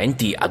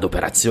sufficienti ad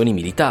operazioni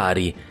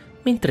militari,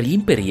 mentre gli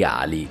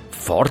imperiali,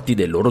 forti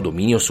del loro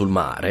dominio sul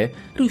mare,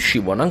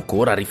 riuscivano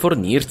ancora a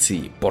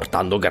rifornirsi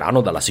portando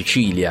grano dalla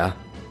Sicilia.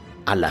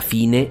 Alla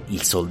fine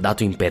il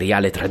soldato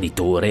imperiale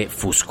traditore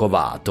fu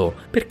scovato,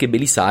 perché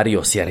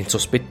Belisario si era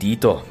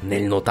insospettito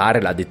nel notare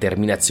la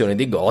determinazione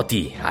dei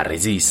Goti a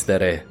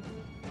resistere.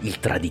 Il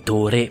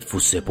traditore fu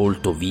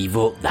sepolto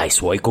vivo dai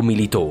suoi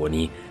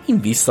commilitoni, in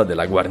vista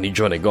della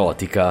guarnigione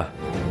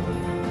gotica.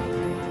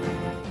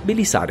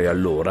 Belisario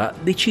allora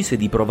decise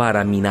di provare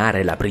a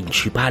minare la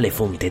principale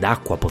fonte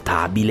d'acqua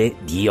potabile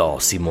di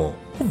Osimo,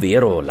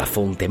 ovvero la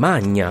Fonte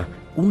Magna,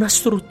 una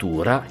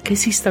struttura che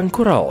esiste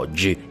ancora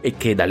oggi e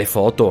che dalle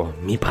foto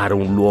mi pare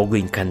un luogo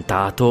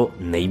incantato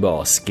nei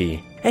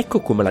boschi. Ecco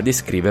come la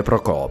descrive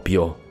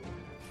Procopio.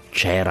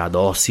 C'era ad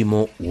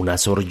Osimo una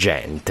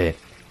sorgente,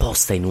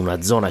 posta in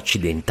una zona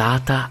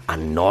accidentata a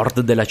nord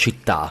della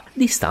città,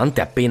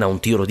 distante appena un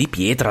tiro di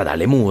pietra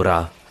dalle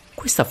mura.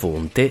 Questa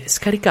fonte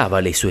scaricava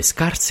le sue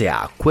scarse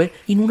acque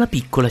in una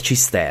piccola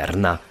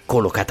cisterna,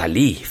 collocata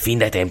lì fin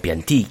dai tempi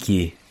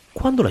antichi.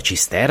 Quando la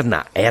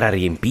cisterna era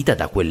riempita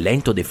da quel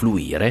lento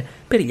defluire,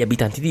 per gli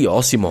abitanti di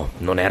Osimo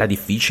non era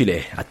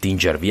difficile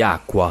attingervi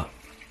acqua.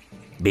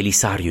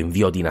 Belisario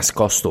inviò di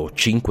nascosto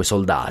 5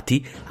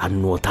 soldati a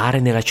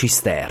nuotare nella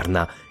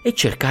cisterna e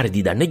cercare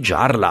di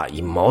danneggiarla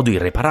in modo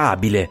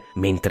irreparabile,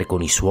 mentre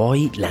con i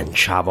suoi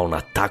lanciava un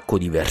attacco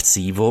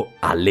diversivo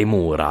alle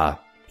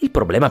mura. Il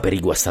problema per i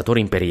guastatori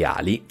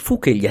imperiali fu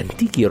che gli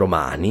antichi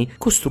romani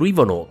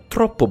costruivano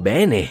troppo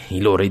bene i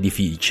loro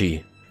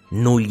edifici.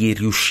 Non gli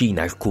riuscì in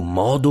alcun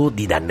modo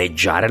di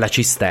danneggiare la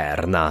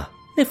cisterna.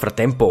 Nel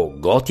frattempo,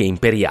 Goti e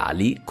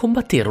imperiali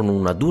combatterono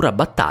una dura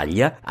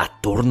battaglia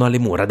attorno alle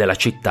mura della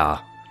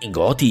città. I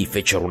Goti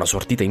fecero una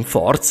sortita in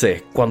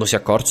forze quando si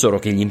accorsero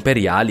che gli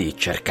imperiali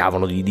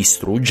cercavano di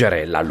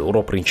distruggere la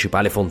loro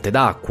principale fonte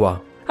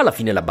d'acqua. Alla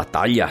fine la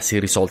battaglia si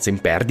risolse in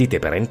perdite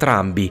per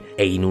entrambi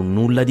e in un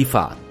nulla di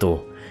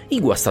fatto. I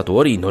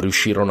guastatori non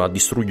riuscirono a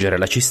distruggere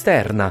la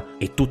cisterna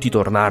e tutti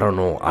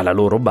tornarono alla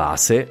loro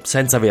base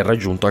senza aver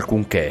raggiunto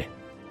alcunché.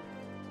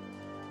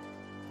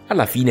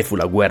 Alla fine fu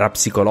la guerra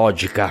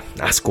psicologica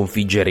a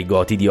sconfiggere i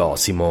Goti di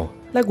Osimo.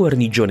 La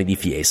guarnigione di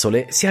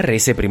Fiesole si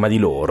arrese prima di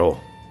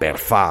loro, per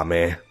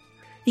fame.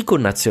 I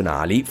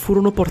connazionali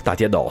furono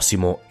portati ad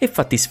Osimo e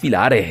fatti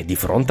sfilare di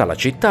fronte alla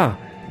città,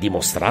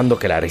 dimostrando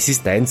che la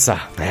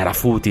resistenza era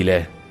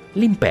futile.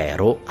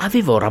 L'impero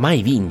aveva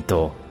oramai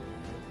vinto.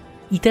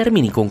 I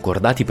termini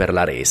concordati per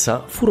la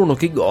resa furono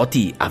che i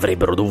Goti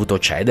avrebbero dovuto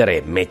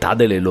cedere metà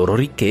delle loro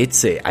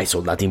ricchezze ai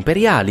soldati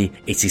imperiali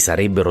e si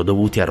sarebbero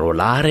dovuti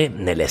arruolare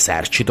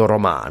nell'esercito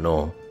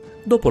romano.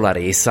 Dopo la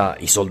resa,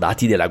 i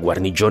soldati della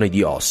guarnigione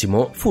di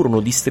Osimo furono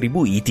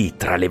distribuiti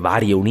tra le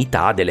varie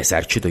unità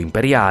dell'esercito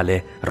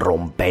imperiale,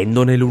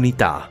 rompendone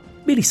l'unità.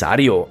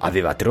 Belisario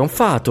aveva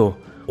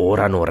trionfato.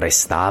 Ora non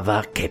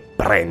restava che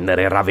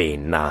prendere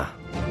Ravenna.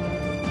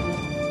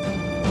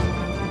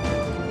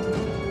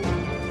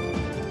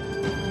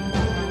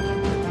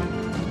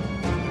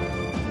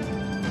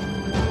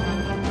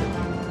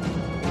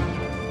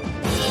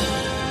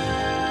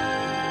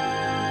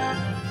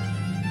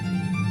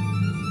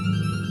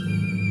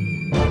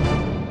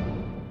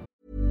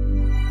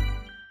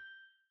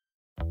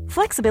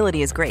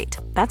 Flexibility is great.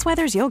 That's why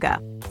there's yoga.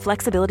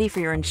 Flexibility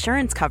for your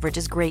insurance coverage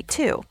is great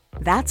too.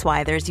 That's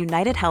why there's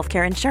United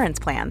Healthcare Insurance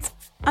Plans.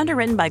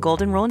 Underwritten by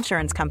Golden Rule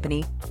Insurance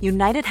Company,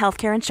 United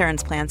Healthcare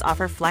Insurance Plans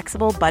offer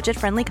flexible,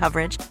 budget-friendly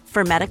coverage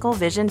for medical,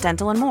 vision,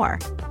 dental, and more.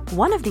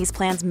 One of these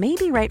plans may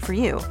be right for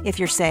you if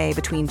you're, say,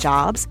 between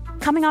jobs,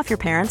 coming off your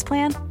parents'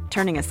 plan,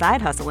 turning a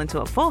side hustle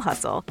into a full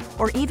hustle,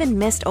 or even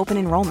missed open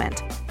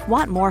enrollment.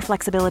 Want more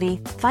flexibility?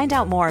 Find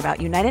out more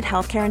about United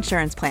Healthcare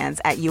Insurance Plans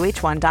at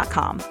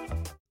uh1.com.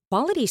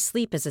 Quality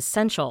sleep is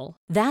essential.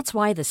 That's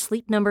why the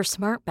Sleep Number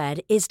Smart Bed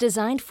is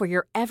designed for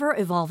your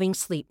ever-evolving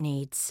sleep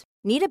needs.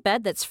 Need a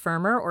bed that's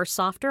firmer or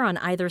softer on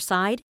either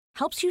side?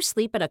 Helps you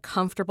sleep at a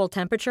comfortable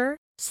temperature?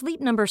 Sleep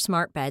Number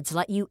Smart Beds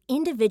let you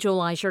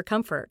individualize your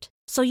comfort,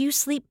 so you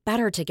sleep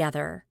better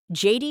together.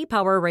 JD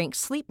Power ranks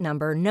Sleep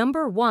Number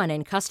 #1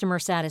 in customer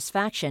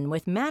satisfaction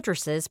with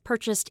mattresses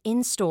purchased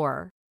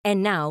in-store.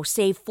 And now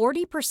save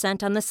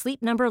 40% on the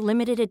Sleep Number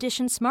limited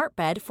edition smart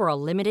bed for a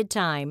limited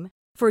time.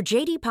 For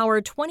JD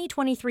Power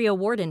 2023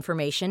 award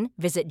information,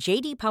 visit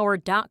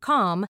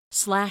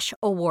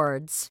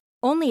jdpower.com/awards.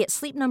 Only at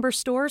Sleep Number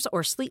stores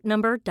or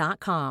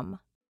sleepnumber.com.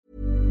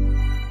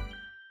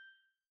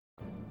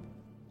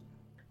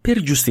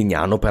 Per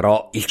Giustiniano,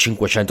 però, il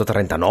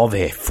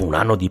 539 fu un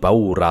anno di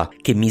paura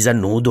che mise a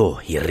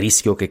nudo il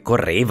rischio che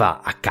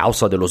correva a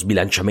causa dello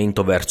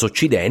sbilanciamento verso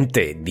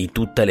occidente di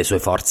tutte le sue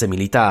forze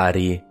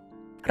militari.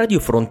 Radio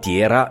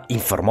Frontiera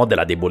informò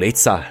della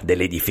debolezza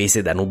delle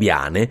difese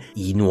danubiane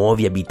i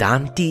nuovi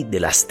abitanti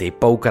della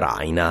steppa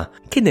ucraina,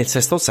 che nel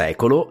VI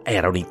secolo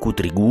erano i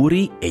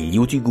Kutriguri e gli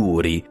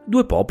Utiguri,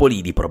 due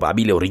popoli di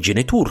probabile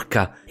origine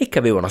turca e che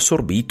avevano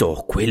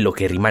assorbito quello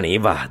che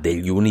rimaneva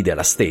degli Uni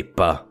della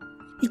steppa.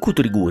 I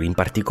Kutriguri in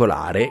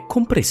particolare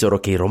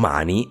compresero che i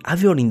Romani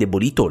avevano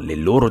indebolito le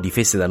loro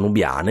difese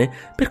danubiane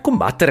per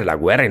combattere la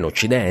guerra in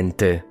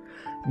Occidente.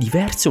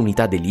 Diverse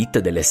unità d'élite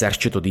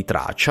dell'esercito di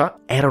Tracia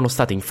erano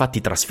state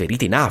infatti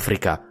trasferite in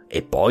Africa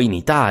e poi in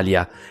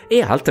Italia,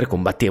 e altre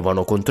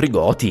combattevano contro i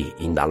Goti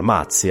in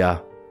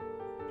Dalmazia.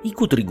 I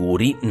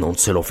Kutriguri non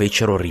se lo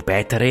fecero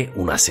ripetere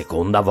una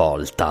seconda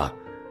volta.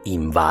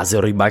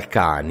 Invasero i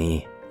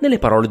Balcani. Nelle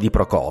parole di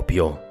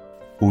Procopio: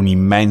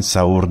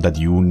 un'immensa orda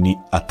di Unni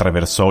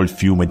attraversò il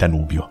fiume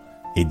Danubio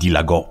e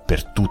dilagò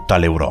per tutta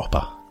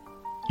l'Europa.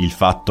 Il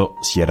fatto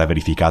si era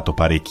verificato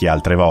parecchie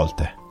altre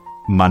volte,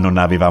 ma non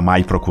aveva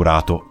mai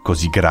procurato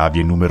così gravi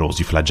e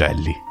numerosi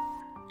flagelli.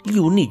 Gli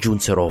Unni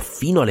giunsero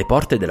fino alle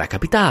porte della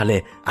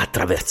capitale,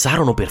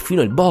 attraversarono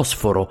perfino il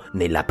Bosforo,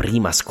 nella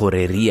prima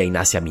scorreria in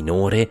Asia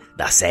Minore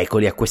da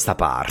secoli a questa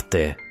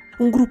parte.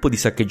 Un gruppo di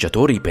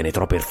saccheggiatori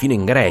penetrò perfino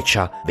in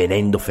Grecia,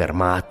 venendo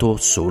fermato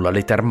solo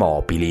alle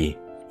Termopili.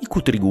 I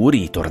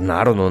Kutriguri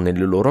tornarono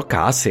nelle loro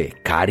case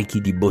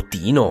carichi di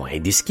bottino e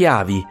di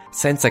schiavi,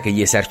 senza che gli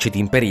eserciti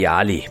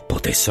imperiali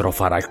potessero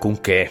fare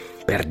alcunché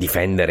per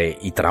difendere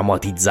i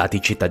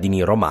traumatizzati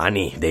cittadini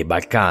romani dei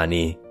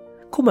Balcani.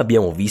 Come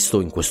abbiamo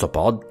visto in questo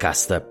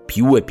podcast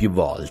più e più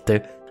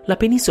volte, la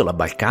penisola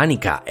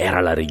balcanica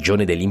era la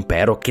regione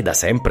dell'impero che da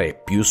sempre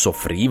più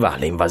soffriva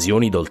le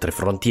invasioni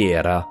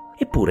d'oltrefrontiera.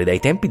 Eppure dai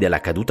tempi della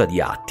caduta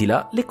di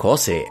Attila le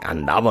cose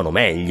andavano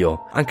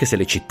meglio, anche se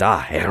le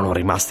città erano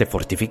rimaste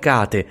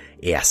fortificate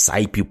e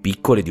assai più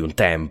piccole di un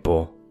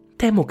tempo.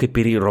 Temo che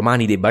per i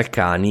romani dei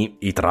Balcani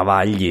i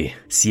travagli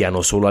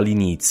siano solo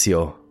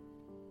all'inizio.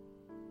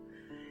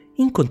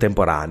 In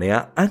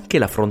contemporanea, anche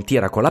la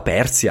frontiera con la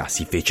Persia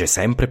si fece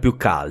sempre più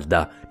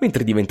calda,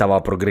 mentre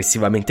diventava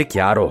progressivamente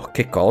chiaro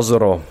che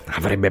Cosoro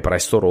avrebbe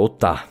presto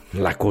rotta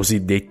la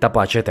cosiddetta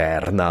pace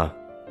eterna.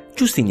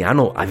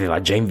 Giustiniano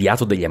aveva già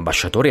inviato degli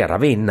ambasciatori a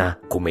Ravenna,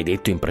 come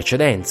detto in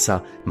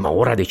precedenza, ma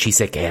ora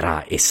decise che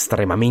era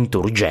estremamente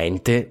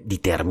urgente di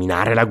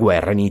terminare la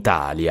guerra in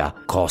Italia,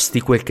 costi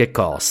quel che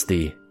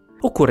costi.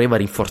 Occorreva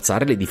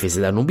rinforzare le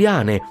difese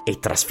danubiane e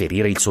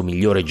trasferire il suo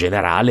migliore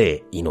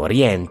generale in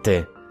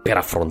Oriente, per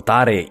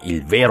affrontare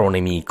il vero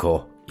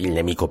nemico, il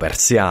nemico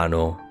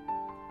persiano.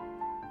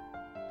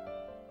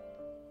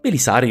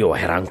 Belisario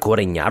era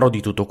ancora ignaro di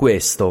tutto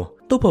questo.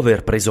 Dopo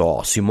aver preso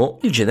Osimo,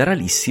 il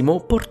generalissimo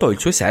portò il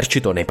suo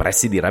esercito nei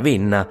pressi di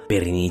Ravenna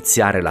per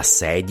iniziare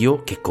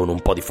l'assedio che con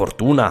un po' di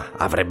fortuna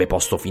avrebbe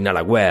posto fine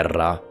alla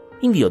guerra.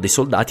 Inviò dei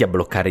soldati a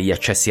bloccare gli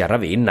accessi a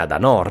Ravenna da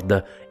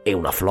nord e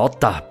una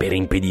flotta per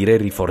impedire i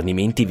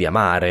rifornimenti via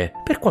mare,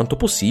 per quanto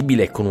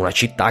possibile con una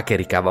città che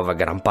ricavava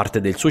gran parte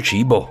del suo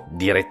cibo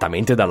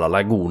direttamente dalla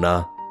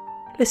laguna.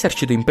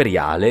 L'esercito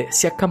imperiale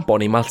si accampò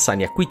nei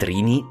malsani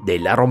acquitrini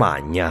della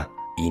Romagna,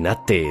 in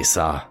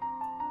attesa.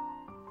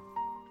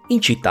 In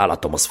città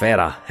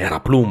l'atmosfera era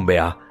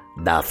plumbea,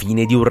 da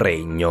fine di un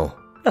regno.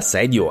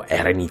 L'assedio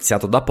era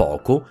iniziato da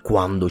poco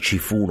quando ci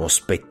fu uno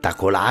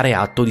spettacolare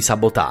atto di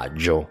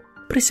sabotaggio.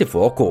 Prese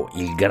fuoco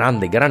il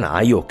grande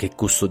granaio che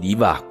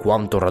custodiva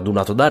quanto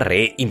radunato dal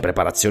re in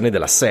preparazione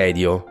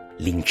dell'assedio.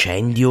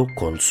 L'incendio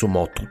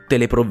consumò tutte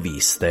le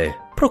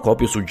provviste.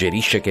 Procopio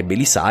suggerisce che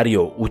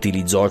Belisario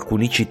utilizzò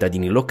alcuni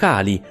cittadini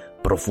locali,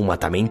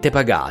 profumatamente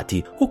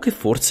pagati, o che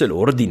forse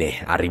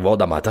l'ordine arrivò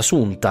da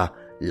Matasunta,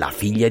 la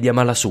figlia di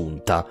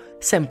Amalasunta,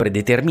 sempre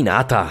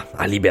determinata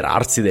a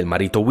liberarsi del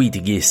marito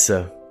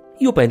Witigis.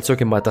 Io penso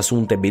che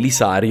Matasunta e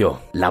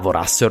Belisario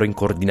lavorassero in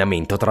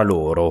coordinamento tra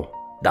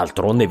loro.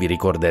 D'altronde vi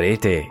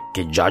ricorderete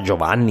che già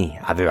Giovanni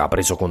aveva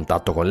preso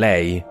contatto con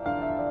lei.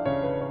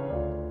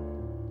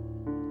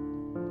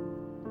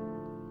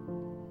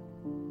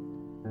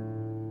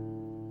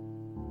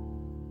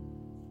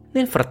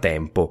 Nel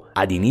frattempo,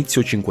 ad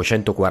inizio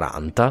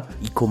 540,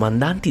 i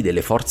comandanti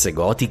delle forze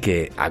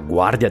gotiche a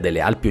guardia delle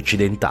Alpi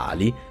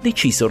occidentali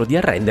decisero di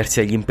arrendersi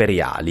agli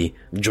imperiali,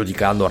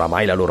 giudicando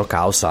oramai la loro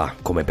causa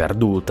come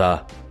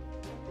perduta.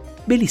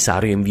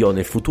 Belisario inviò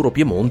nel futuro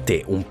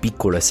Piemonte un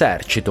piccolo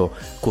esercito,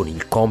 con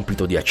il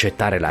compito di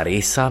accettare la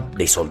resa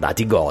dei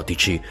soldati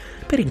gotici,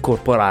 per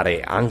incorporare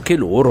anche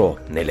loro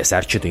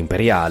nell'esercito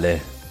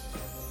imperiale.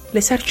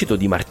 L'esercito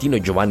di Martino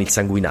e Giovanni il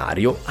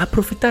Sanguinario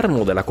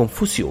approfittarono della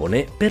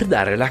confusione per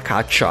dare la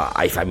caccia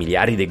ai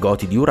familiari dei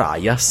Goti di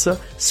Uraias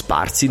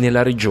sparsi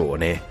nella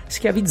regione,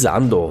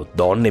 schiavizzando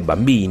donne e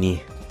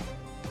bambini.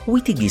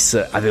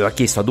 Witigis aveva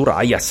chiesto ad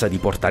Uraias di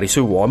portare i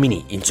suoi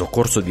uomini in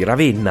soccorso di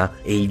Ravenna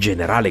e il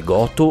generale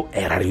goto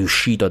era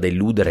riuscito ad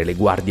eludere le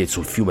guardie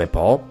sul fiume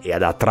Po e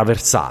ad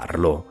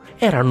attraversarlo.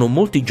 Erano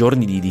molti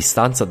giorni di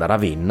distanza da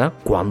Ravenna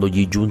quando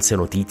gli giunse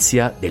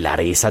notizia della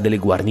resa delle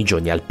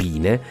guarnigioni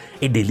alpine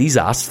e del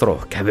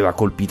disastro che aveva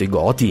colpito i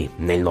Goti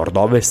nel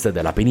nord-ovest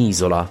della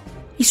penisola.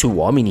 I suoi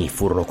uomini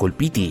furono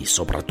colpiti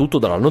soprattutto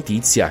dalla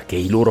notizia che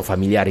i loro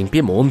familiari in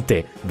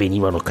Piemonte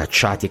venivano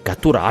cacciati e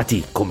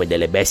catturati come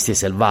delle bestie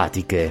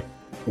selvatiche.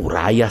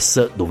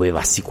 Uraias doveva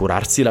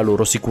assicurarsi la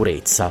loro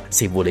sicurezza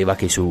se voleva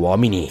che i suoi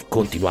uomini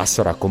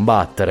continuassero a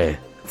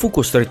combattere. Fu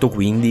costretto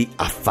quindi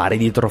a fare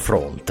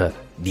dietrofront,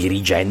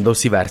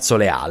 dirigendosi verso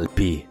le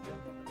Alpi.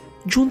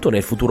 Giunto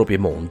nel futuro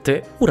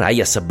Piemonte,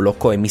 Uraias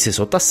bloccò e mise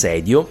sotto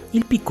assedio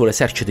il piccolo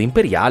esercito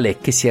imperiale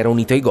che si era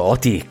unito ai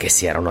Goti che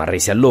si erano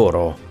arresi a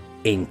loro.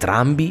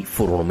 Entrambi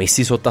furono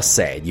messi sotto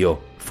assedio,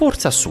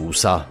 forse a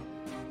Susa.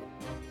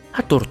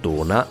 A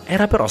Tortona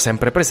era però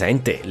sempre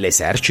presente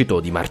l'esercito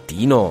di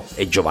Martino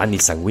e Giovanni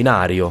il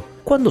Sanguinario.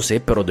 Quando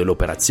seppero delle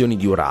operazioni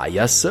di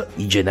Uraias,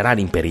 i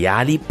generali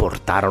imperiali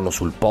portarono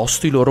sul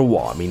posto i loro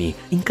uomini,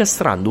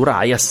 incastrando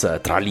Uraias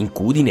tra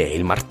l'incudine e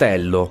il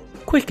martello.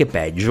 Quel che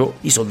peggio,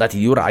 i soldati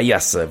di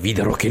Uraias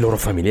videro che i loro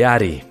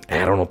familiari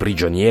erano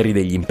prigionieri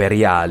degli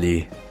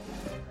imperiali.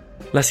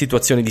 La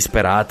situazione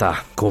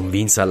disperata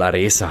convinse alla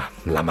resa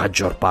la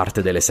maggior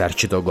parte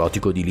dell'esercito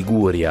gotico di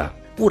Liguria.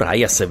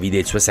 Uraias vide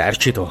il suo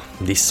esercito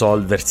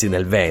dissolversi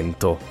nel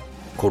vento.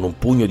 Con un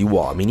pugno di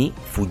uomini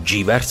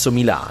fuggì verso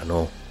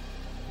Milano.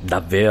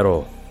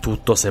 Davvero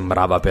tutto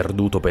sembrava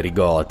perduto per i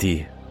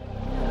Goti.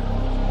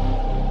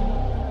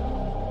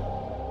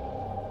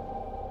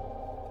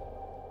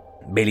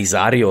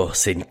 Belisario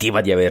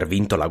sentiva di aver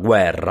vinto la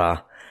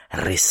guerra.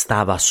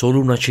 Restava solo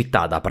una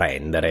città da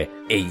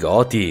prendere e i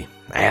Goti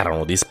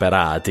erano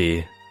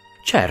disperati.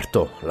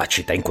 Certo, la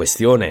città in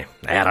questione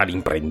era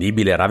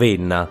l'imprendibile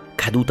Ravenna,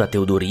 caduta a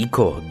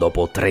Teodorico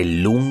dopo 3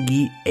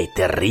 lunghi e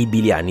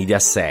terribili anni di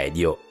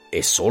assedio,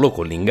 e solo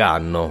con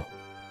l'inganno.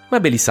 Ma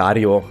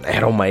Belisario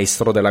era un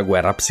maestro della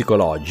guerra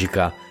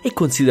psicologica e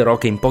considerò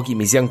che in pochi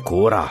mesi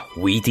ancora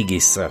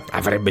Witigis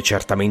avrebbe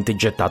certamente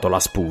gettato la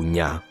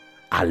spugna.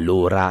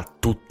 Allora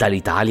tutta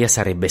l'Italia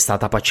sarebbe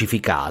stata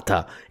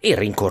pacificata e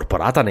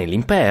rincorporata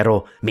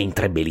nell'impero,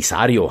 mentre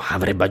Belisario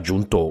avrebbe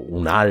aggiunto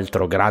un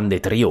altro grande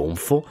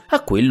trionfo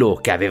a quello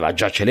che aveva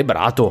già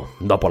celebrato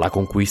dopo la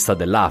conquista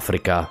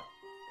dell'Africa.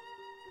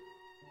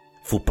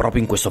 Fu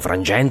proprio in questo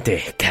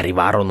frangente che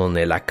arrivarono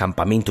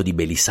nell'accampamento di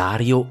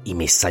Belisario i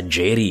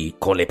messaggeri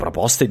con le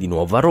proposte di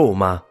nuovo a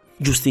Roma.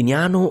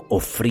 Giustiniano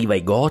offriva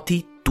ai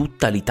Goti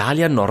tutta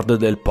l'Italia a nord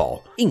del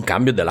Po, in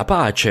cambio della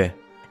pace.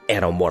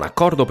 Era un buon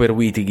accordo per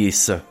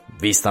Witigis,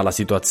 vista la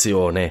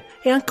situazione,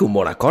 e anche un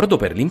buon accordo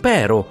per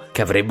l'impero,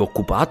 che avrebbe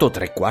occupato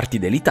 3/4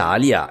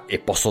 dell'Italia e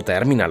posto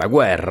termine alla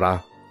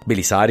guerra.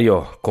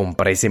 Belisario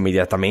comprese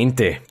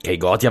immediatamente che i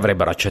Goti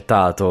avrebbero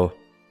accettato.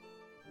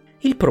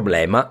 Il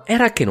problema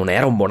era che non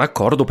era un buon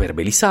accordo per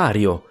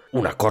Belisario.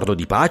 Un accordo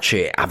di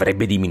pace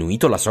avrebbe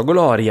diminuito la sua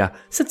gloria,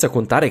 senza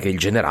contare che il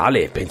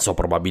generale pensò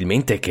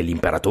probabilmente che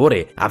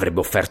l'imperatore avrebbe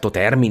offerto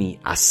termini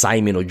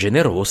assai meno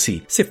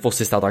generosi se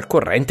fosse stato al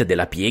corrente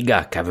della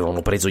piega che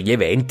avevano preso gli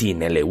eventi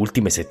nelle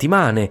ultime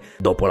settimane,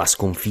 dopo la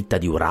sconfitta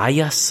di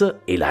Uraias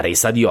e la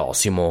resa di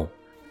Osimo.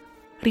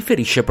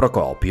 Riferisce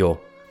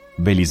Procopio.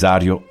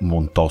 Belisario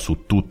montò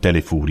su tutte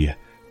le furie,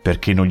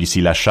 perché non gli si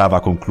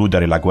lasciava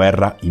concludere la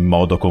guerra in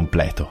modo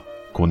completo,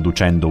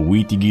 conducendo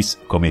Witigis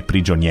come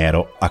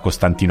prigioniero a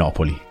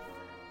Costantinopoli.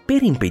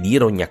 Per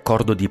impedire ogni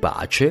accordo di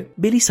pace,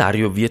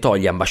 Belisario vietò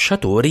agli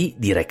ambasciatori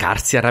di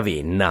recarsi a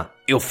Ravenna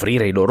e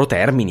offrire i loro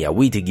termini a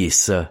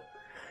Witigis.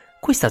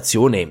 Questa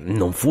azione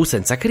non fu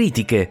senza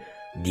critiche.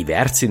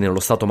 Diversi nello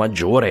Stato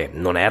Maggiore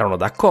non erano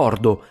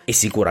d'accordo e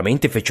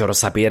sicuramente fecero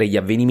sapere gli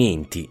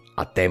avvenimenti,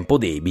 a tempo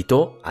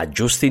debito, a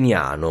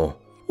Giustiniano,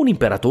 un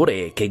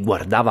imperatore che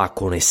guardava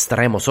con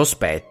estremo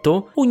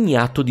sospetto ogni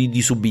atto di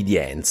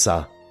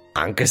disubbidienza,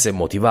 anche se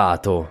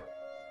motivato.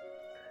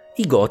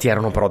 I Goti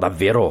erano però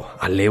davvero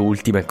alle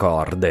ultime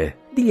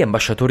corde. Gli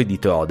ambasciatori di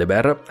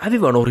Teodeber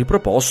avevano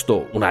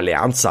riproposto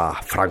un'alleanza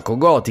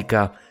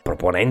franco-gotica,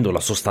 proponendo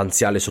la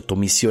sostanziale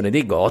sottomissione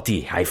dei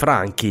Goti ai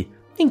Franchi,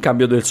 in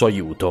cambio del suo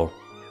aiuto.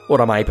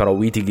 Oramai però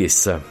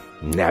Witigis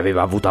ne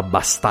aveva avuto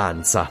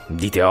abbastanza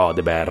di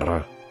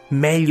Teodeber.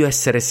 Meglio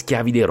essere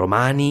schiavi dei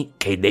Romani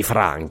che dei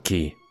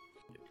Franchi.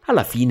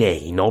 Alla fine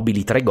i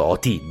nobili 3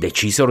 Goti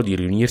decisero di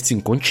riunirsi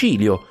in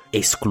concilio,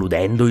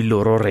 escludendo il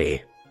loro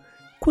re.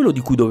 Quello di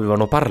cui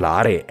dovevano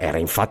parlare era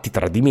infatti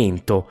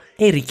tradimento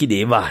e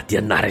richiedeva di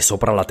andare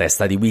sopra la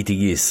testa di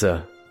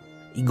Witigis.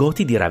 I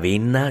Goti di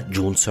Ravenna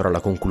giunsero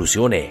alla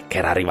conclusione che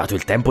era arrivato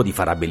il tempo di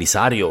fare a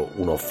Belisario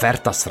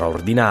un'offerta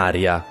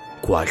straordinaria,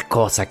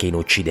 qualcosa che in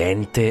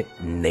Occidente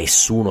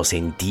nessuno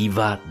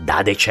sentiva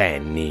da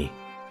decenni.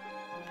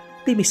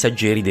 dei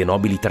messaggeri dei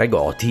nobili tre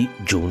Goti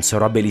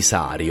giunsero a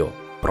Belisario,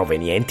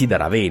 provenienti da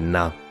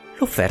Ravenna.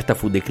 L'offerta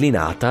fu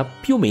declinata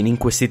più o meno in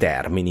questi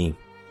termini.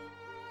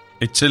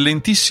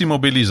 Eccellentissimo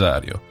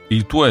Belisario,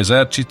 il tuo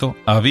esercito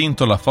ha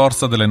vinto la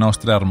forza delle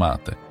nostre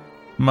armate,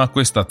 ma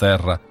questa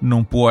terra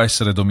non può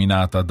essere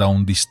dominata da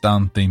un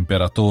distante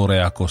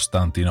imperatore a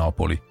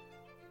Costantinopoli.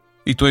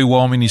 I tuoi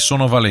uomini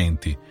sono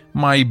valenti,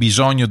 ma hai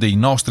bisogno dei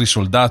nostri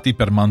soldati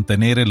per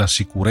mantenere la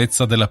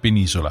sicurezza della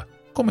penisola,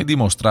 come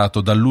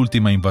dimostrato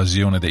dall'ultima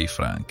invasione dei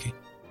Franchi.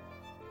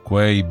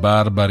 Quei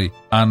barbari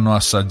hanno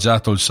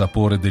assaggiato il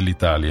sapore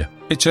dell'Italia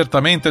e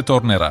certamente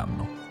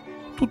torneranno.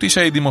 Tu ti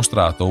sei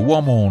dimostrato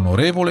uomo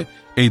onorevole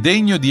e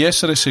degno di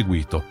essere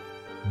seguito,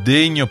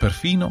 degno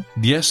perfino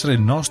di essere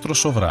il nostro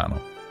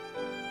sovrano.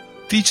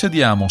 Ti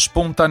cediamo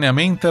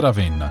spontaneamente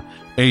Ravenna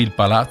e il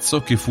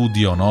palazzo che fu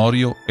di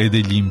Onorio e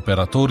degli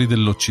imperatori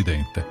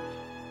dell'Occidente,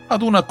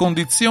 ad una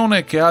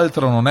condizione che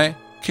altro non è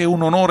che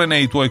un onore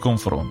nei tuoi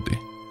confronti.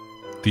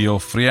 Ti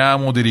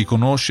offriamo di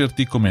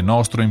riconoscerti come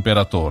nostro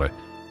imperatore.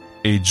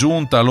 È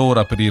giunta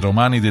l'ora per i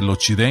romani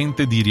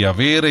dell'Occidente di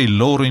riavere il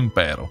loro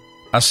impero.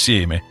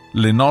 Assieme,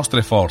 le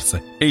nostre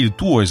forze e il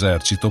tuo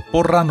esercito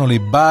porranno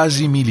le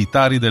basi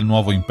militari del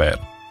nuovo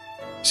impero.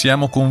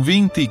 Siamo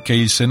convinti che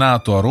il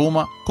Senato a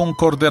Roma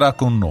concorderà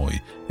con noi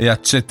e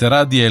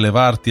accetterà di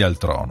elevarti al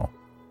trono.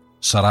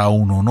 Sarà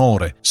un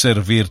onore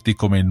servirti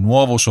come il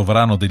nuovo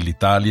sovrano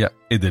dell'Italia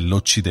e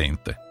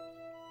dell'Occidente.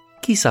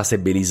 Chissà se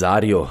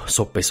Belisario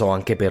soppesò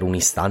anche per un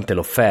istante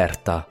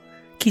l'offerta.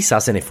 Chissà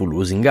se ne fu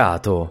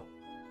lusingato.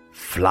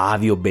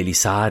 Flavio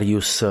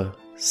Belisarius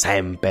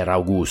Semper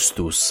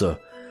Augustus.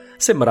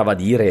 Sembrava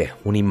dire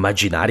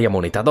un'immaginaria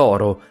moneta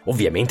d'oro,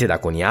 ovviamente da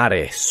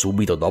coniare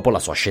subito dopo la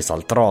sua ascesa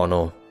al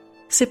trono.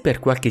 Se per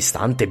qualche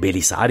istante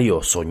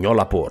Belisario sognò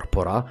la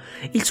porpora,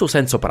 il suo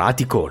senso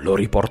pratico lo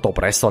riportò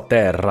presto a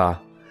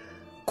terra.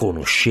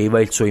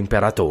 Conosceva il suo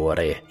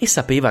imperatore e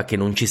sapeva che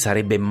non ci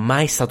sarebbe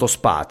mai stato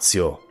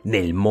spazio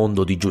nel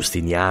mondo di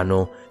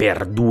Giustiniano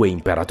per due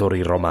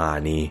imperatori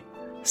romani.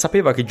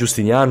 Sapeva che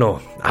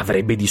Giustiniano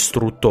avrebbe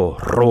distrutto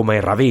Roma e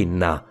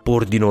Ravenna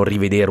pur di non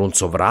rivedere un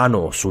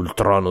sovrano sul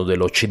trono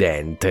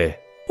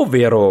dell'Occidente,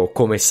 ovvero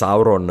come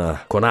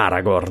Sauron con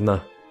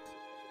Aragorn.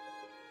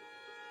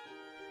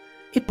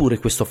 Eppure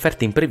questa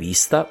offerta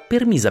imprevista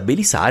permise a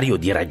Belisario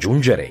di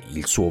raggiungere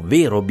il suo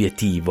vero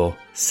obiettivo,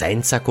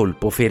 senza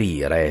colpo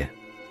ferire.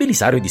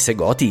 Belisario disse ai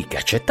Goti che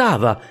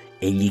accettava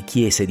e gli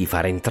chiese di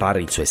far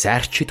entrare il suo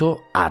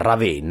esercito a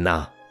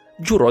Ravenna.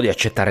 Giurò di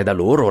accettare da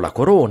loro la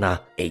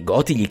corona e i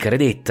Goti gli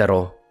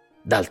credettero.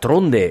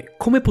 D'altronde,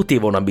 come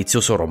poteva un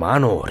ambizioso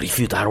romano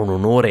rifiutare un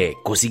onore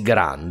così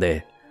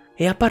grande?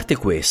 E a parte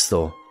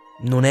questo,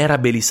 non era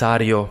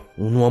Belisario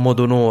un uomo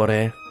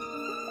d'onore?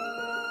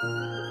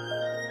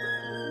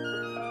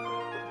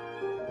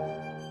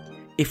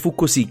 E fu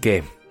così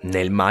che,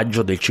 nel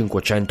maggio del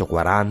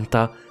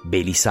 540,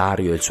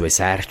 Belisario e il suo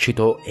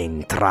esercito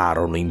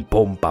entrarono in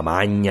pompa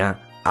magna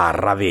a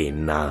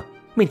Ravenna,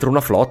 mentre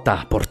una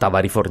flotta portava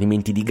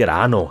rifornimenti di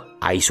grano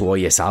ai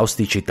suoi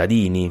esausti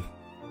cittadini.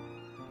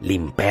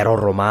 L'impero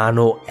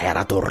romano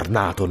era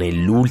tornato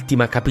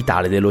nell'ultima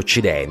capitale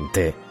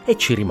dell'Occidente e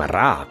ci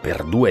rimarrà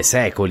per 2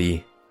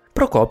 secoli.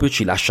 Procopio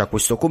ci lascia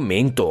questo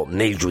commento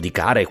nel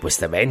giudicare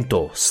questo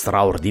evento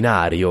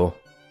straordinario.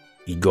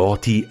 I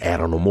Goti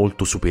erano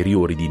molto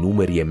superiori di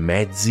numeri e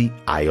mezzi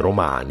ai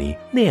Romani,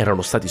 ne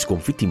erano stati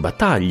sconfitti in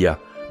battaglia,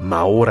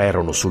 ma ora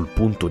erano sul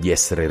punto di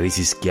essere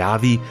resi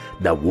schiavi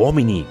da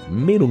uomini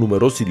meno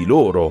numerosi di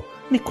loro,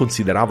 ne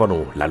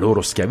consideravano la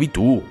loro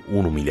schiavitù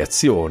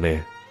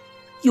un'umiliazione.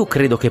 Io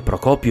credo che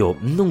Procopio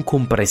non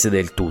comprese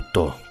del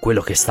tutto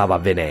quello che stava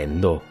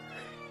avvenendo.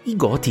 I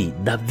Goti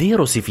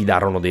davvero si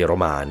fidarono dei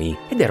Romani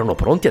ed erano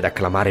pronti ad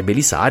acclamare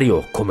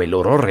Belisario come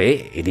loro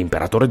re ed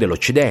imperatore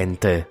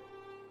dell'Occidente.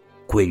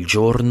 Quel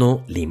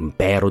giorno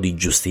l'impero di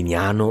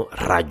Giustiniano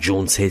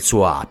raggiunse il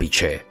suo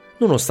apice.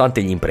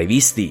 Nonostante gli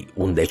imprevisti,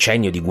 un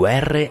decennio di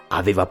guerre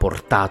aveva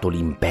portato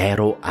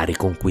l'impero a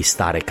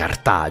riconquistare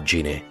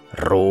Cartagine,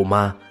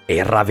 Roma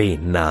e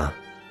Ravenna.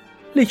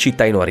 Le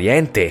città in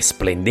Oriente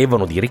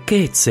splendevano di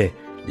ricchezze,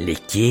 le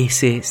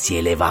chiese si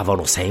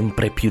elevavano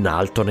sempre più in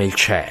alto nel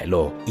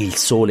cielo, il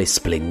sole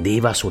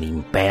splendeva su un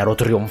impero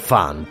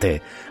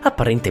trionfante,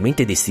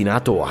 apparentemente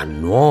destinato a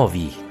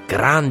nuovi,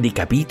 grandi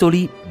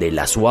capitoli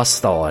della sua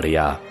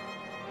storia.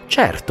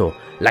 Certo,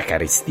 la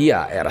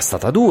carestia era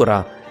stata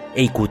dura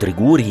e i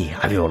Cutriguri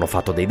avevano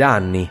fatto dei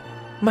danni,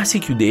 ma si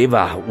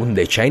chiudeva un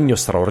decennio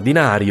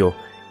straordinario,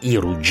 i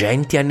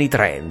ruggenti anni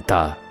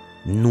 30.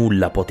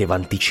 Nulla poteva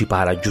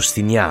anticipare a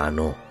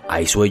Giustiniano,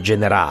 ai suoi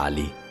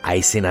generali,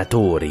 ai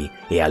senatori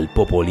e al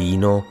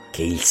popolino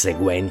che il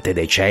seguente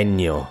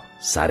decennio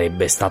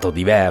sarebbe stato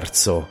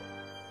diverso,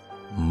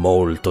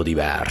 molto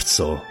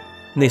diverso.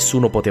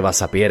 Nessuno poteva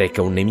sapere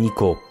che un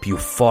nemico più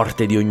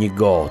forte di ogni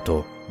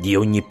goto, di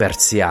ogni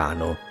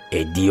persiano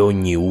e di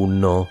ogni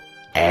unno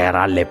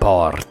era alle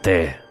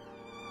porte.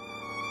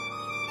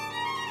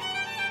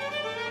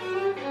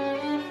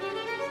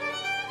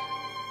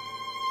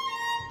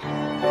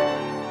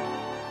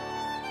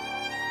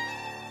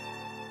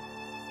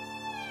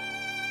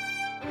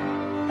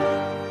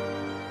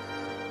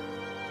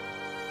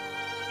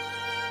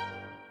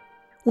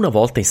 Una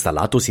volta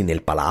installatosi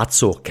nel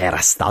palazzo che era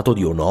stato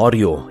di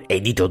Onorio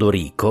e di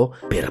Teodorico,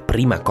 per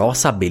prima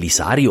cosa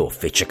Belisario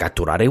fece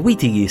catturare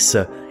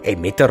Witigis e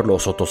metterlo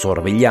sotto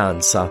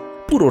sorveglianza,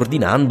 pur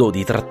ordinando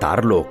di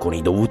trattarlo con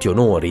i dovuti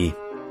onori.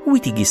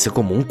 Witigis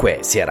comunque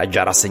si era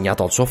già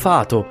rassegnato al suo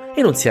fato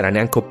e non si era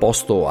neanche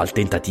opposto al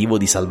tentativo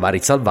di salvare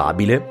il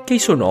salvabile che i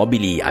suoi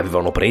nobili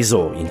avevano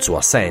preso in sua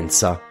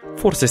assenza,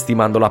 forse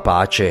stimando la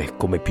pace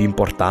come più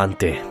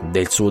importante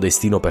del suo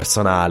destino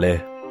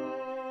personale.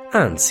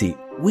 Anzi,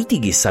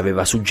 Witigis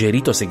aveva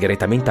suggerito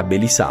segretamente a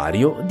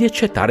Belisario di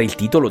accettare il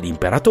titolo di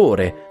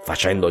imperatore,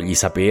 facendogli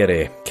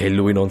sapere che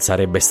lui non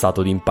sarebbe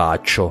stato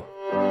d'impaccio.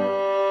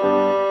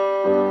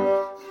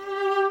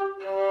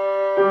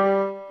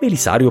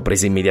 Belisario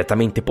prese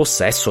immediatamente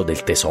possesso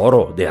del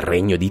tesoro del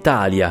Regno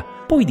d'Italia,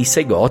 poi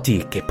disse ai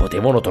Goti che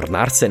potevano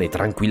tornarsene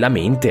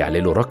tranquillamente alle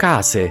loro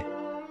case.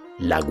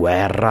 La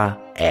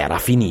guerra era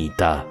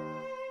finita.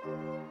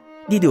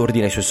 Diede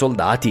ordine ai suoi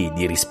soldati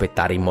di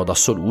rispettare in modo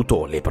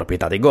assoluto le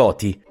proprietà dei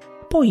Goti.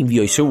 Poi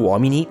inviò i suoi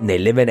uomini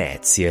nelle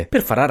Venezie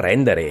per far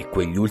arrendere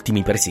quegli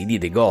ultimi presidi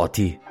dei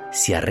Goti.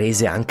 Si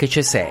arrese anche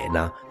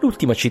Cesena,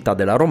 l'ultima città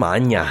della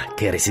Romagna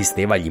che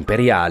resisteva agli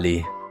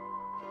imperiali.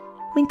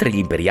 Mentre gli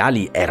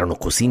imperiali erano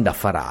così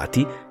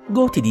indaffarati,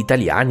 Goti ed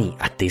italiani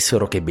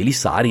attesero che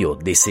Belisario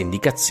desse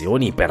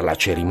indicazioni per la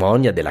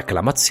cerimonia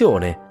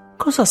dell'acclamazione.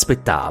 Cosa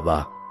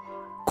aspettava?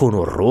 Con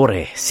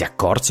orrore si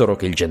accorsero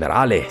che il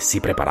generale si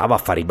preparava a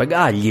fare i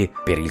bagagli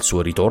per il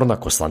suo ritorno a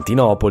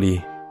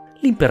Costantinopoli.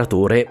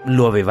 L'imperatore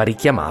lo aveva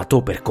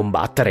richiamato per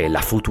combattere la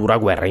futura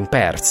guerra in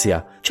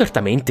Persia,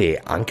 certamente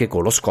anche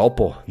con lo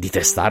scopo di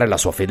testare la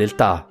sua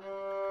fedeltà.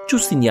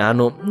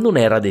 Giustiniano non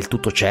era del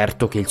tutto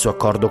certo che il suo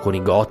accordo con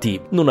i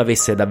Goti non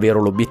avesse davvero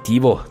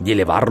l'obiettivo di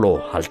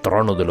elevarlo al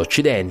trono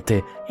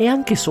dell'Occidente, e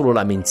anche solo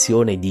la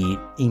menzione di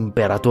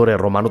imperatore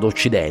romano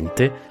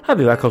d'Occidente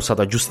aveva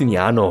causato a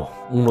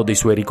Giustiniano uno dei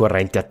suoi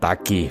ricorrenti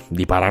attacchi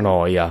di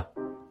paranoia.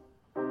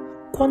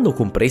 Quando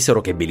compresero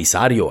che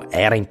Belisario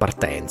era in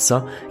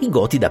partenza, i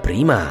Goti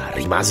dapprima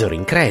rimasero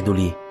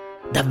increduli.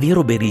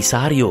 Davvero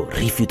Belisario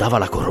rifiutava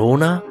la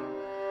corona?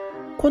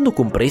 Quando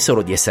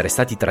compresero di essere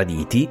stati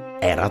traditi,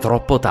 era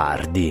troppo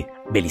tardi.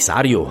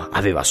 Belisario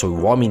aveva suoi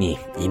uomini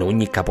in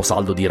ogni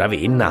caposaldo di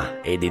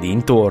Ravenna e dei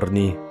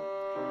dintorni.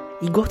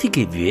 I Goti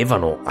che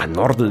vivevano a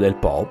nord del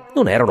Po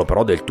non erano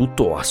però del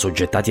tutto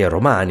assoggettati ai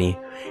Romani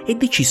e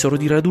decisero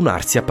di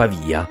radunarsi a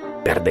Pavia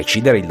per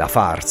decidere il da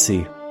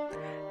farsi.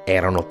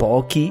 Erano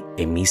pochi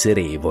e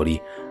miserevoli.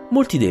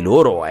 Molti dei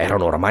loro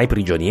erano oramai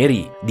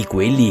prigionieri di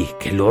quelli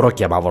che loro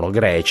chiamavano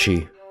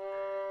Greci.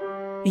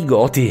 I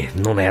Goti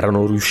non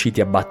erano riusciti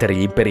a battere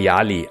gli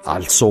imperiali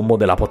al sommo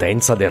della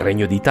potenza del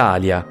Regno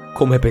d'Italia,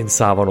 come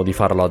pensavano di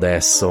farlo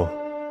adesso.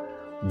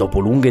 Dopo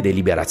lunghe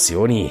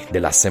deliberazioni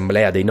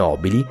dell'assemblea dei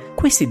nobili,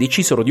 questi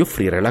decisero di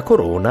offrire la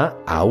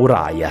corona a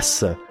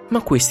Uraias,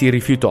 ma questi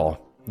rifiutò,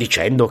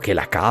 dicendo che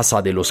la casa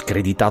dello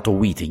screditato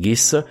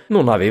Witigis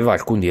non aveva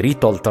alcun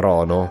diritto al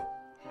trono.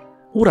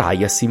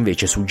 Uraias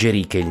invece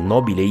suggerì che il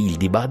nobile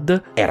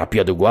Ildibad era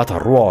più adeguato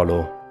al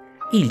ruolo.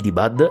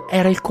 Ildibad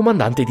era il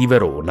comandante di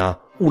Verona,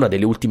 una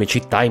delle ultime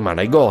città in mano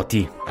ai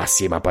Goti,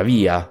 assieme a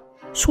Pavia.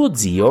 Suo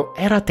zio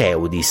era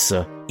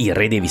Teudis, il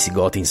re dei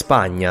Visigoti in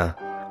Spagna.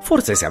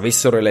 Forse se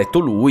avessero eletto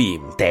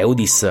lui,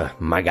 Teudis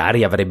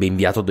magari avrebbe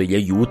inviato degli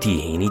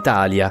aiuti in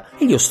Italia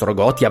e gli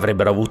Ostrogoti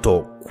avrebbero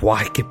avuto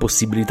qualche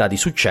possibilità di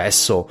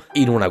successo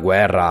in una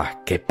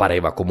guerra che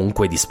pareva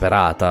comunque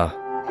disperata.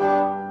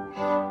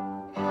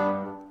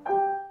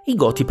 I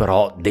Goti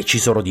però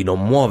decisero di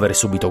non muovere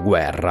subito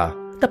guerra.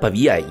 Da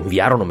Pavia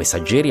inviarono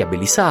messaggeri a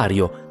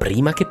Belisario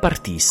prima che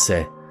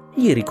partisse.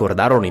 Gli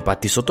ricordarono i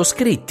patti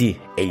sottoscritti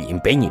e gli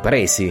impegni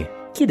presi,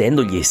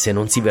 chiedendogli se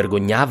non si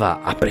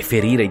vergognava a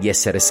preferire di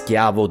essere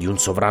schiavo di un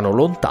sovrano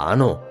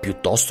lontano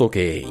piuttosto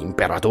che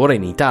imperatore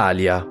in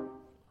Italia.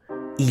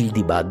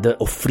 Ildibad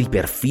offrì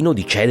perfino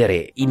di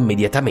cedere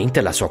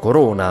immediatamente la sua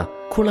corona,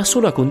 con la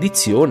sola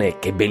condizione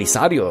che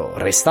Belisario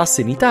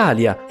restasse in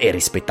Italia e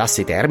rispettasse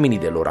i termini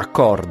del loro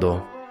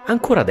accordo.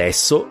 Ancora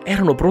adesso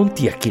erano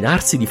pronti a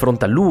chinarsi di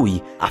fronte a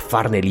lui, a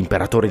farne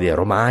l'imperatore dei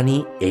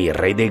Romani e il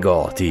re dei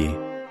Goti.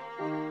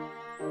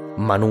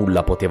 Ma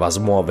nulla poteva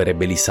smuovere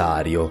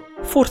Belisario.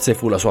 Forse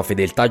fu la sua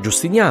fedeltà a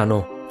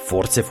Giustiniano,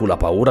 forse fu la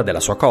paura della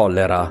sua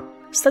collera.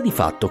 Sta di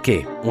fatto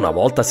che, una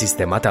volta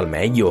sistemate al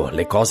meglio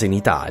le cose in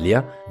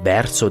Italia,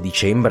 verso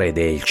dicembre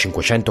del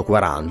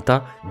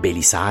 540,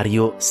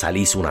 Belisario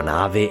salì su una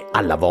nave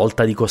alla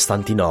volta di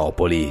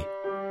Costantinopoli.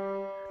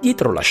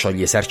 Dietro lasciò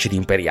gli eserciti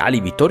imperiali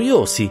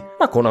vittoriosi,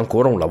 ma con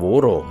ancora un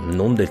lavoro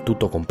non del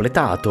tutto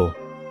completato.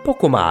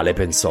 Poco male,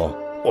 pensò.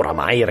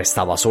 Oramai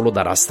restava solo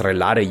da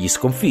rastrellare gli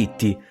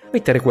sconfitti,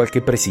 mettere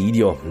qualche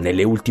presidio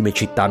nelle ultime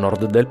città a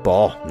nord del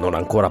Po, non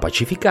ancora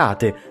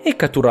pacificate, e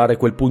catturare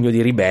quel pugno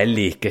di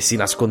ribelli che si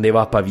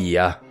nascondeva a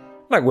Pavia.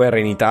 La guerra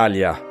in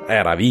Italia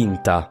era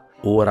vinta.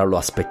 Ora lo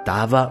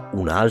aspettava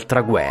un'altra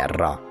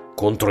guerra,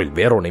 contro il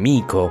vero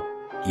nemico,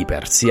 i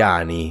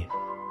persiani.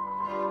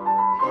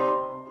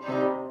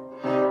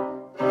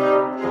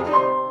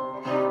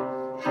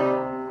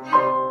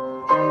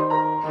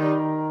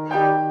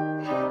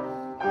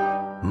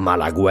 Ma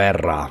la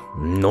guerra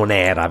non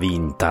era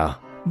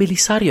vinta.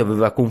 Belisario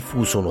aveva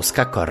confuso uno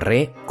scacco a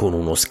re con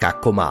uno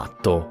scacco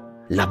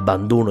matto.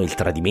 L'abbandono e il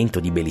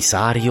tradimento di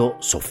Belisario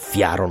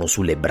soffiarono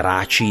sulle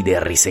braci del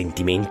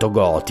risentimento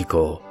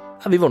gotico.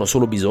 Avevano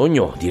solo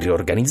bisogno di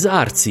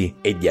riorganizzarsi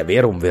e di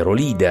avere un vero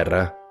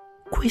leader.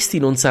 Questi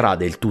non sarà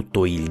del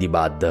tutto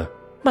Ildibad,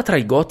 ma tra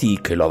i Goti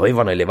che lo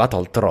avevano elevato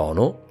al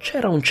trono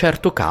c'era un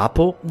certo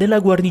capo della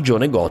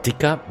guarnigione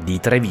gotica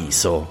di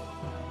Treviso.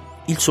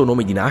 Il suo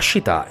nome di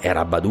nascita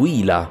era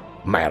Baduila,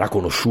 ma era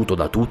conosciuto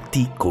da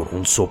tutti con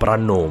un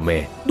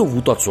soprannome,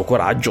 dovuto al suo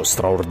coraggio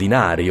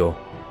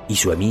straordinario. I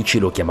suoi amici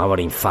lo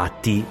chiamavano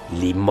infatti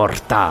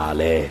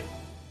l'Immortale,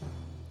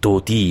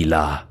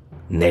 Totila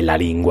nella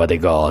lingua dei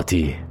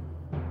Goti.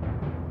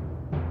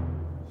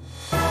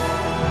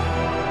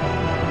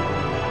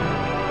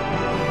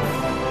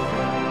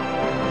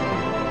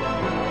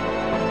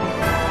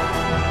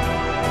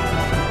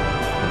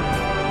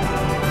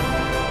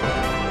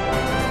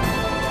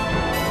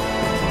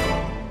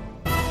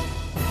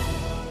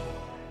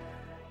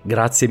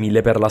 Grazie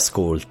mille per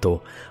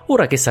l'ascolto.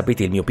 Ora che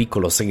sapete il mio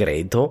piccolo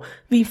segreto,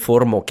 vi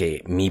informo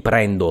che mi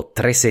prendo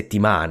 3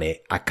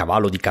 settimane a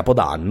cavallo di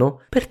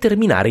Capodanno per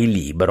terminare il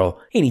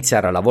libro e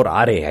iniziare a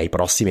lavorare ai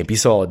prossimi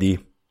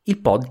episodi.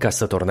 Il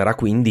podcast tornerà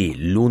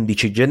quindi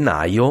l'11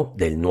 gennaio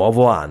del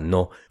nuovo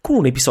anno, con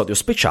un episodio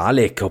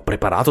speciale che ho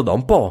preparato da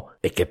un po'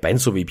 e che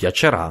penso vi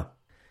piacerà.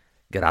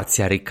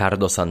 Grazie a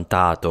Riccardo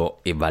Santato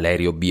e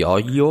Valerio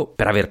Bioglio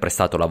per aver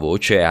prestato la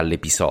voce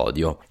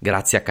all'episodio.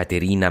 Grazie a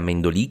Caterina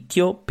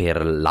Mendolicchio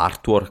per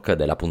l'artwork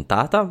della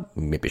puntata,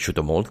 mi è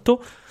piaciuto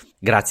molto.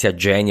 Grazie a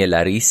Jenny e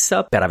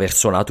Larissa per aver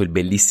suonato il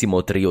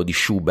bellissimo trio di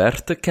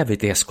Schubert che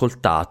avete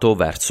ascoltato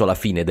verso la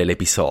fine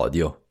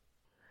dell'episodio.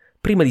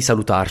 Prima di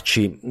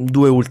salutarci,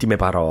 2 ultime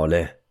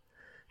parole.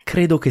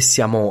 Credo che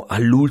siamo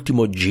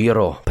all'ultimo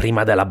giro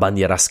prima della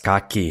bandiera a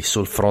scacchi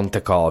sul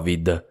fronte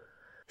Covid.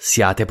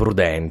 Siate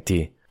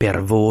prudenti,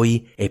 per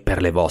voi e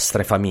per le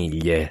vostre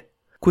famiglie.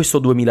 Questo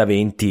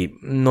 2020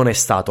 non è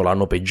stato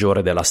l'anno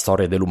peggiore della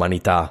storia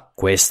dell'umanità,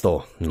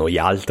 questo noi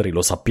altri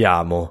lo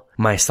sappiamo,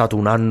 ma è stato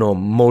un anno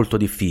molto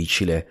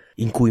difficile,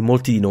 in cui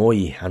molti di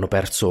noi hanno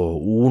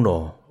perso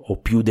uno o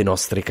più dei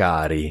nostri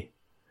cari.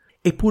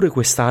 Eppure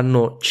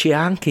quest'anno ci ha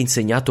anche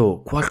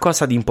insegnato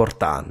qualcosa di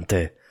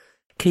importante,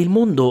 che il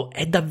mondo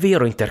è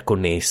davvero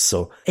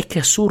interconnesso e che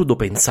è assurdo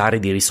pensare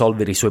di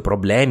risolvere i suoi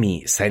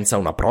problemi senza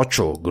un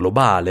approccio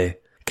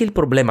globale, che il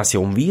problema sia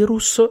un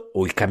virus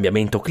o il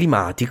cambiamento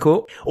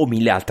climatico o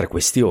 1000 altre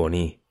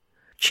questioni.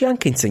 Ci ha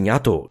anche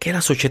insegnato che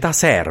la società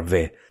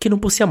serve, che non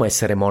possiamo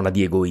essere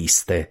monadi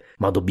egoiste,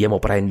 ma dobbiamo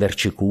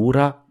prenderci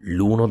cura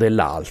l'uno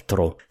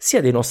dell'altro, sia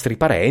dei nostri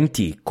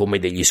parenti come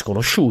degli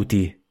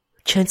sconosciuti.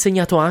 Ci ha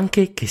insegnato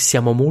anche che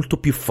siamo molto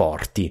più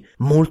forti,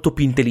 molto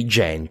più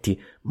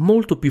intelligenti,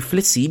 molto più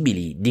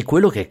flessibili di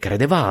quello che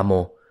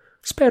credevamo.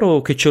 Spero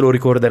che ce lo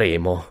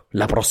ricorderemo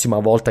la prossima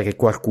volta che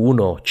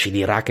qualcuno ci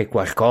dirà che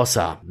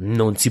qualcosa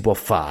non si può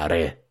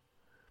fare.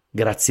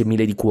 Grazie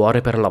mille di cuore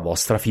per la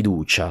vostra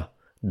fiducia.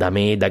 Da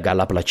me e da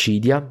Galla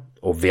Placidia,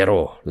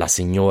 ovvero la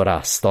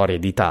signora Storia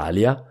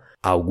d'Italia,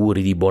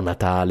 auguri di buon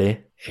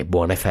Natale e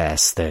buone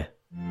feste.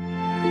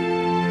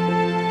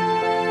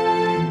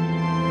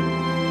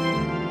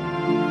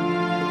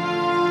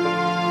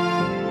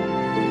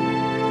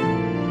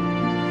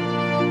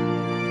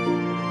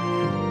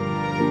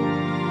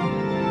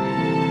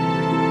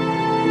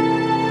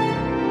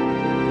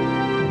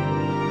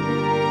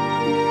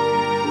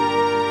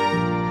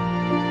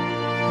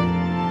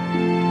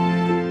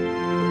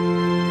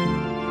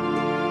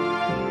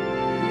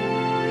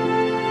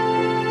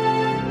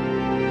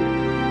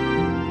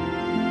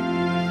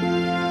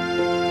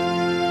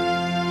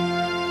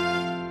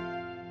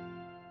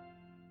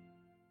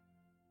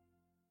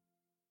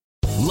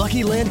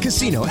 Lucky Land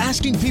Casino,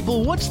 asking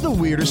people, what's the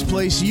weirdest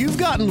place you've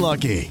gotten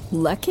lucky?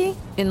 Lucky?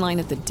 In line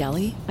at the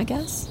deli, I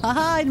guess?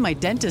 Aha, in my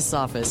dentist's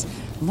office.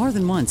 More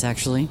than once,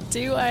 actually.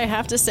 Do I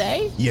have to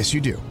say? Yes,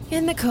 you do.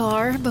 In the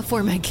car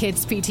before my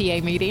kids'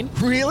 PTA meeting.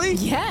 Really?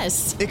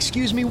 Yes.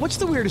 Excuse me, what's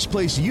the weirdest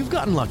place you've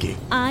gotten lucky?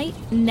 I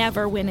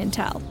never win and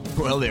tell.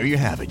 Well, there you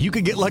have it. You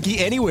can get lucky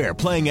anywhere,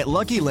 playing at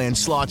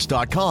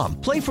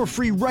LuckyLandSlots.com. Play for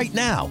free right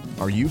now.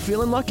 Are you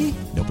feeling lucky?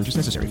 No purchase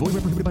necessary. Void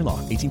where prohibited by law.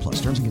 18+.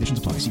 Terms and conditions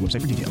apply. See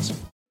website for details.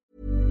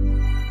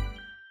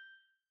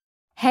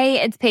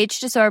 Hey, it's Paige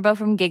DeSorbo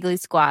from Giggly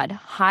Squad.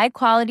 High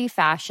quality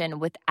fashion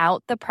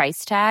without the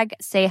price tag.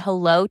 Say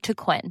hello to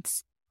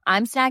Quince.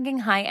 I'm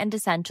snagging high-end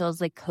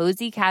essentials like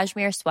cozy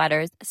cashmere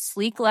sweaters,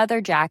 sleek leather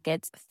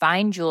jackets,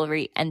 fine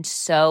jewelry, and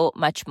so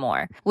much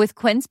more. With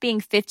Quince being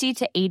 50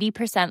 to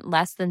 80%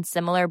 less than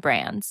similar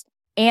brands.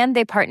 And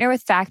they partner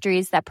with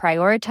factories that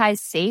prioritize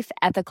safe,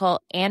 ethical,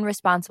 and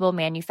responsible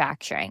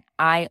manufacturing.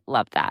 I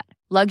love that.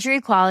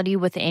 Luxury quality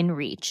within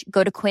reach.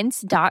 Go to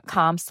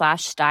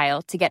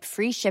quince.com/style to get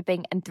free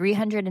shipping and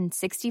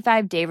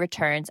 365-day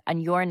returns on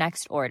your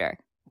next order.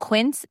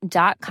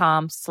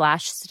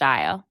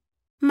 Quince.com/style.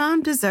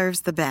 Mom deserves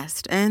the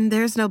best, and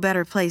there's no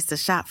better place to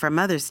shop for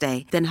Mother's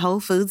Day than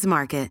Whole Foods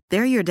Market.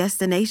 They're your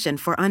destination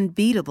for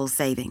unbeatable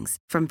savings,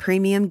 from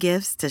premium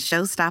gifts to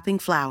show-stopping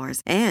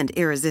flowers and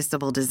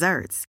irresistible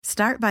desserts.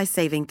 Start by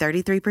saving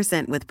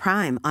 33% with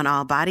Prime on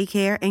all body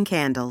care and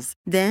candles.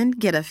 Then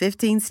get a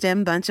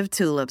 15-stem bunch of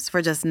tulips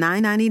for just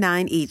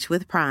 $9.99 each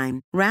with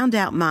Prime. Round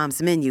out Mom's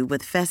menu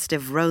with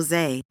festive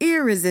rosé,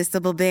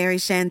 irresistible berry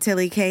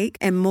chantilly cake,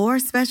 and more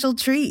special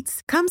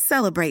treats. Come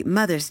celebrate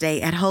Mother's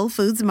Day at Whole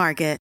Foods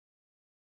Market.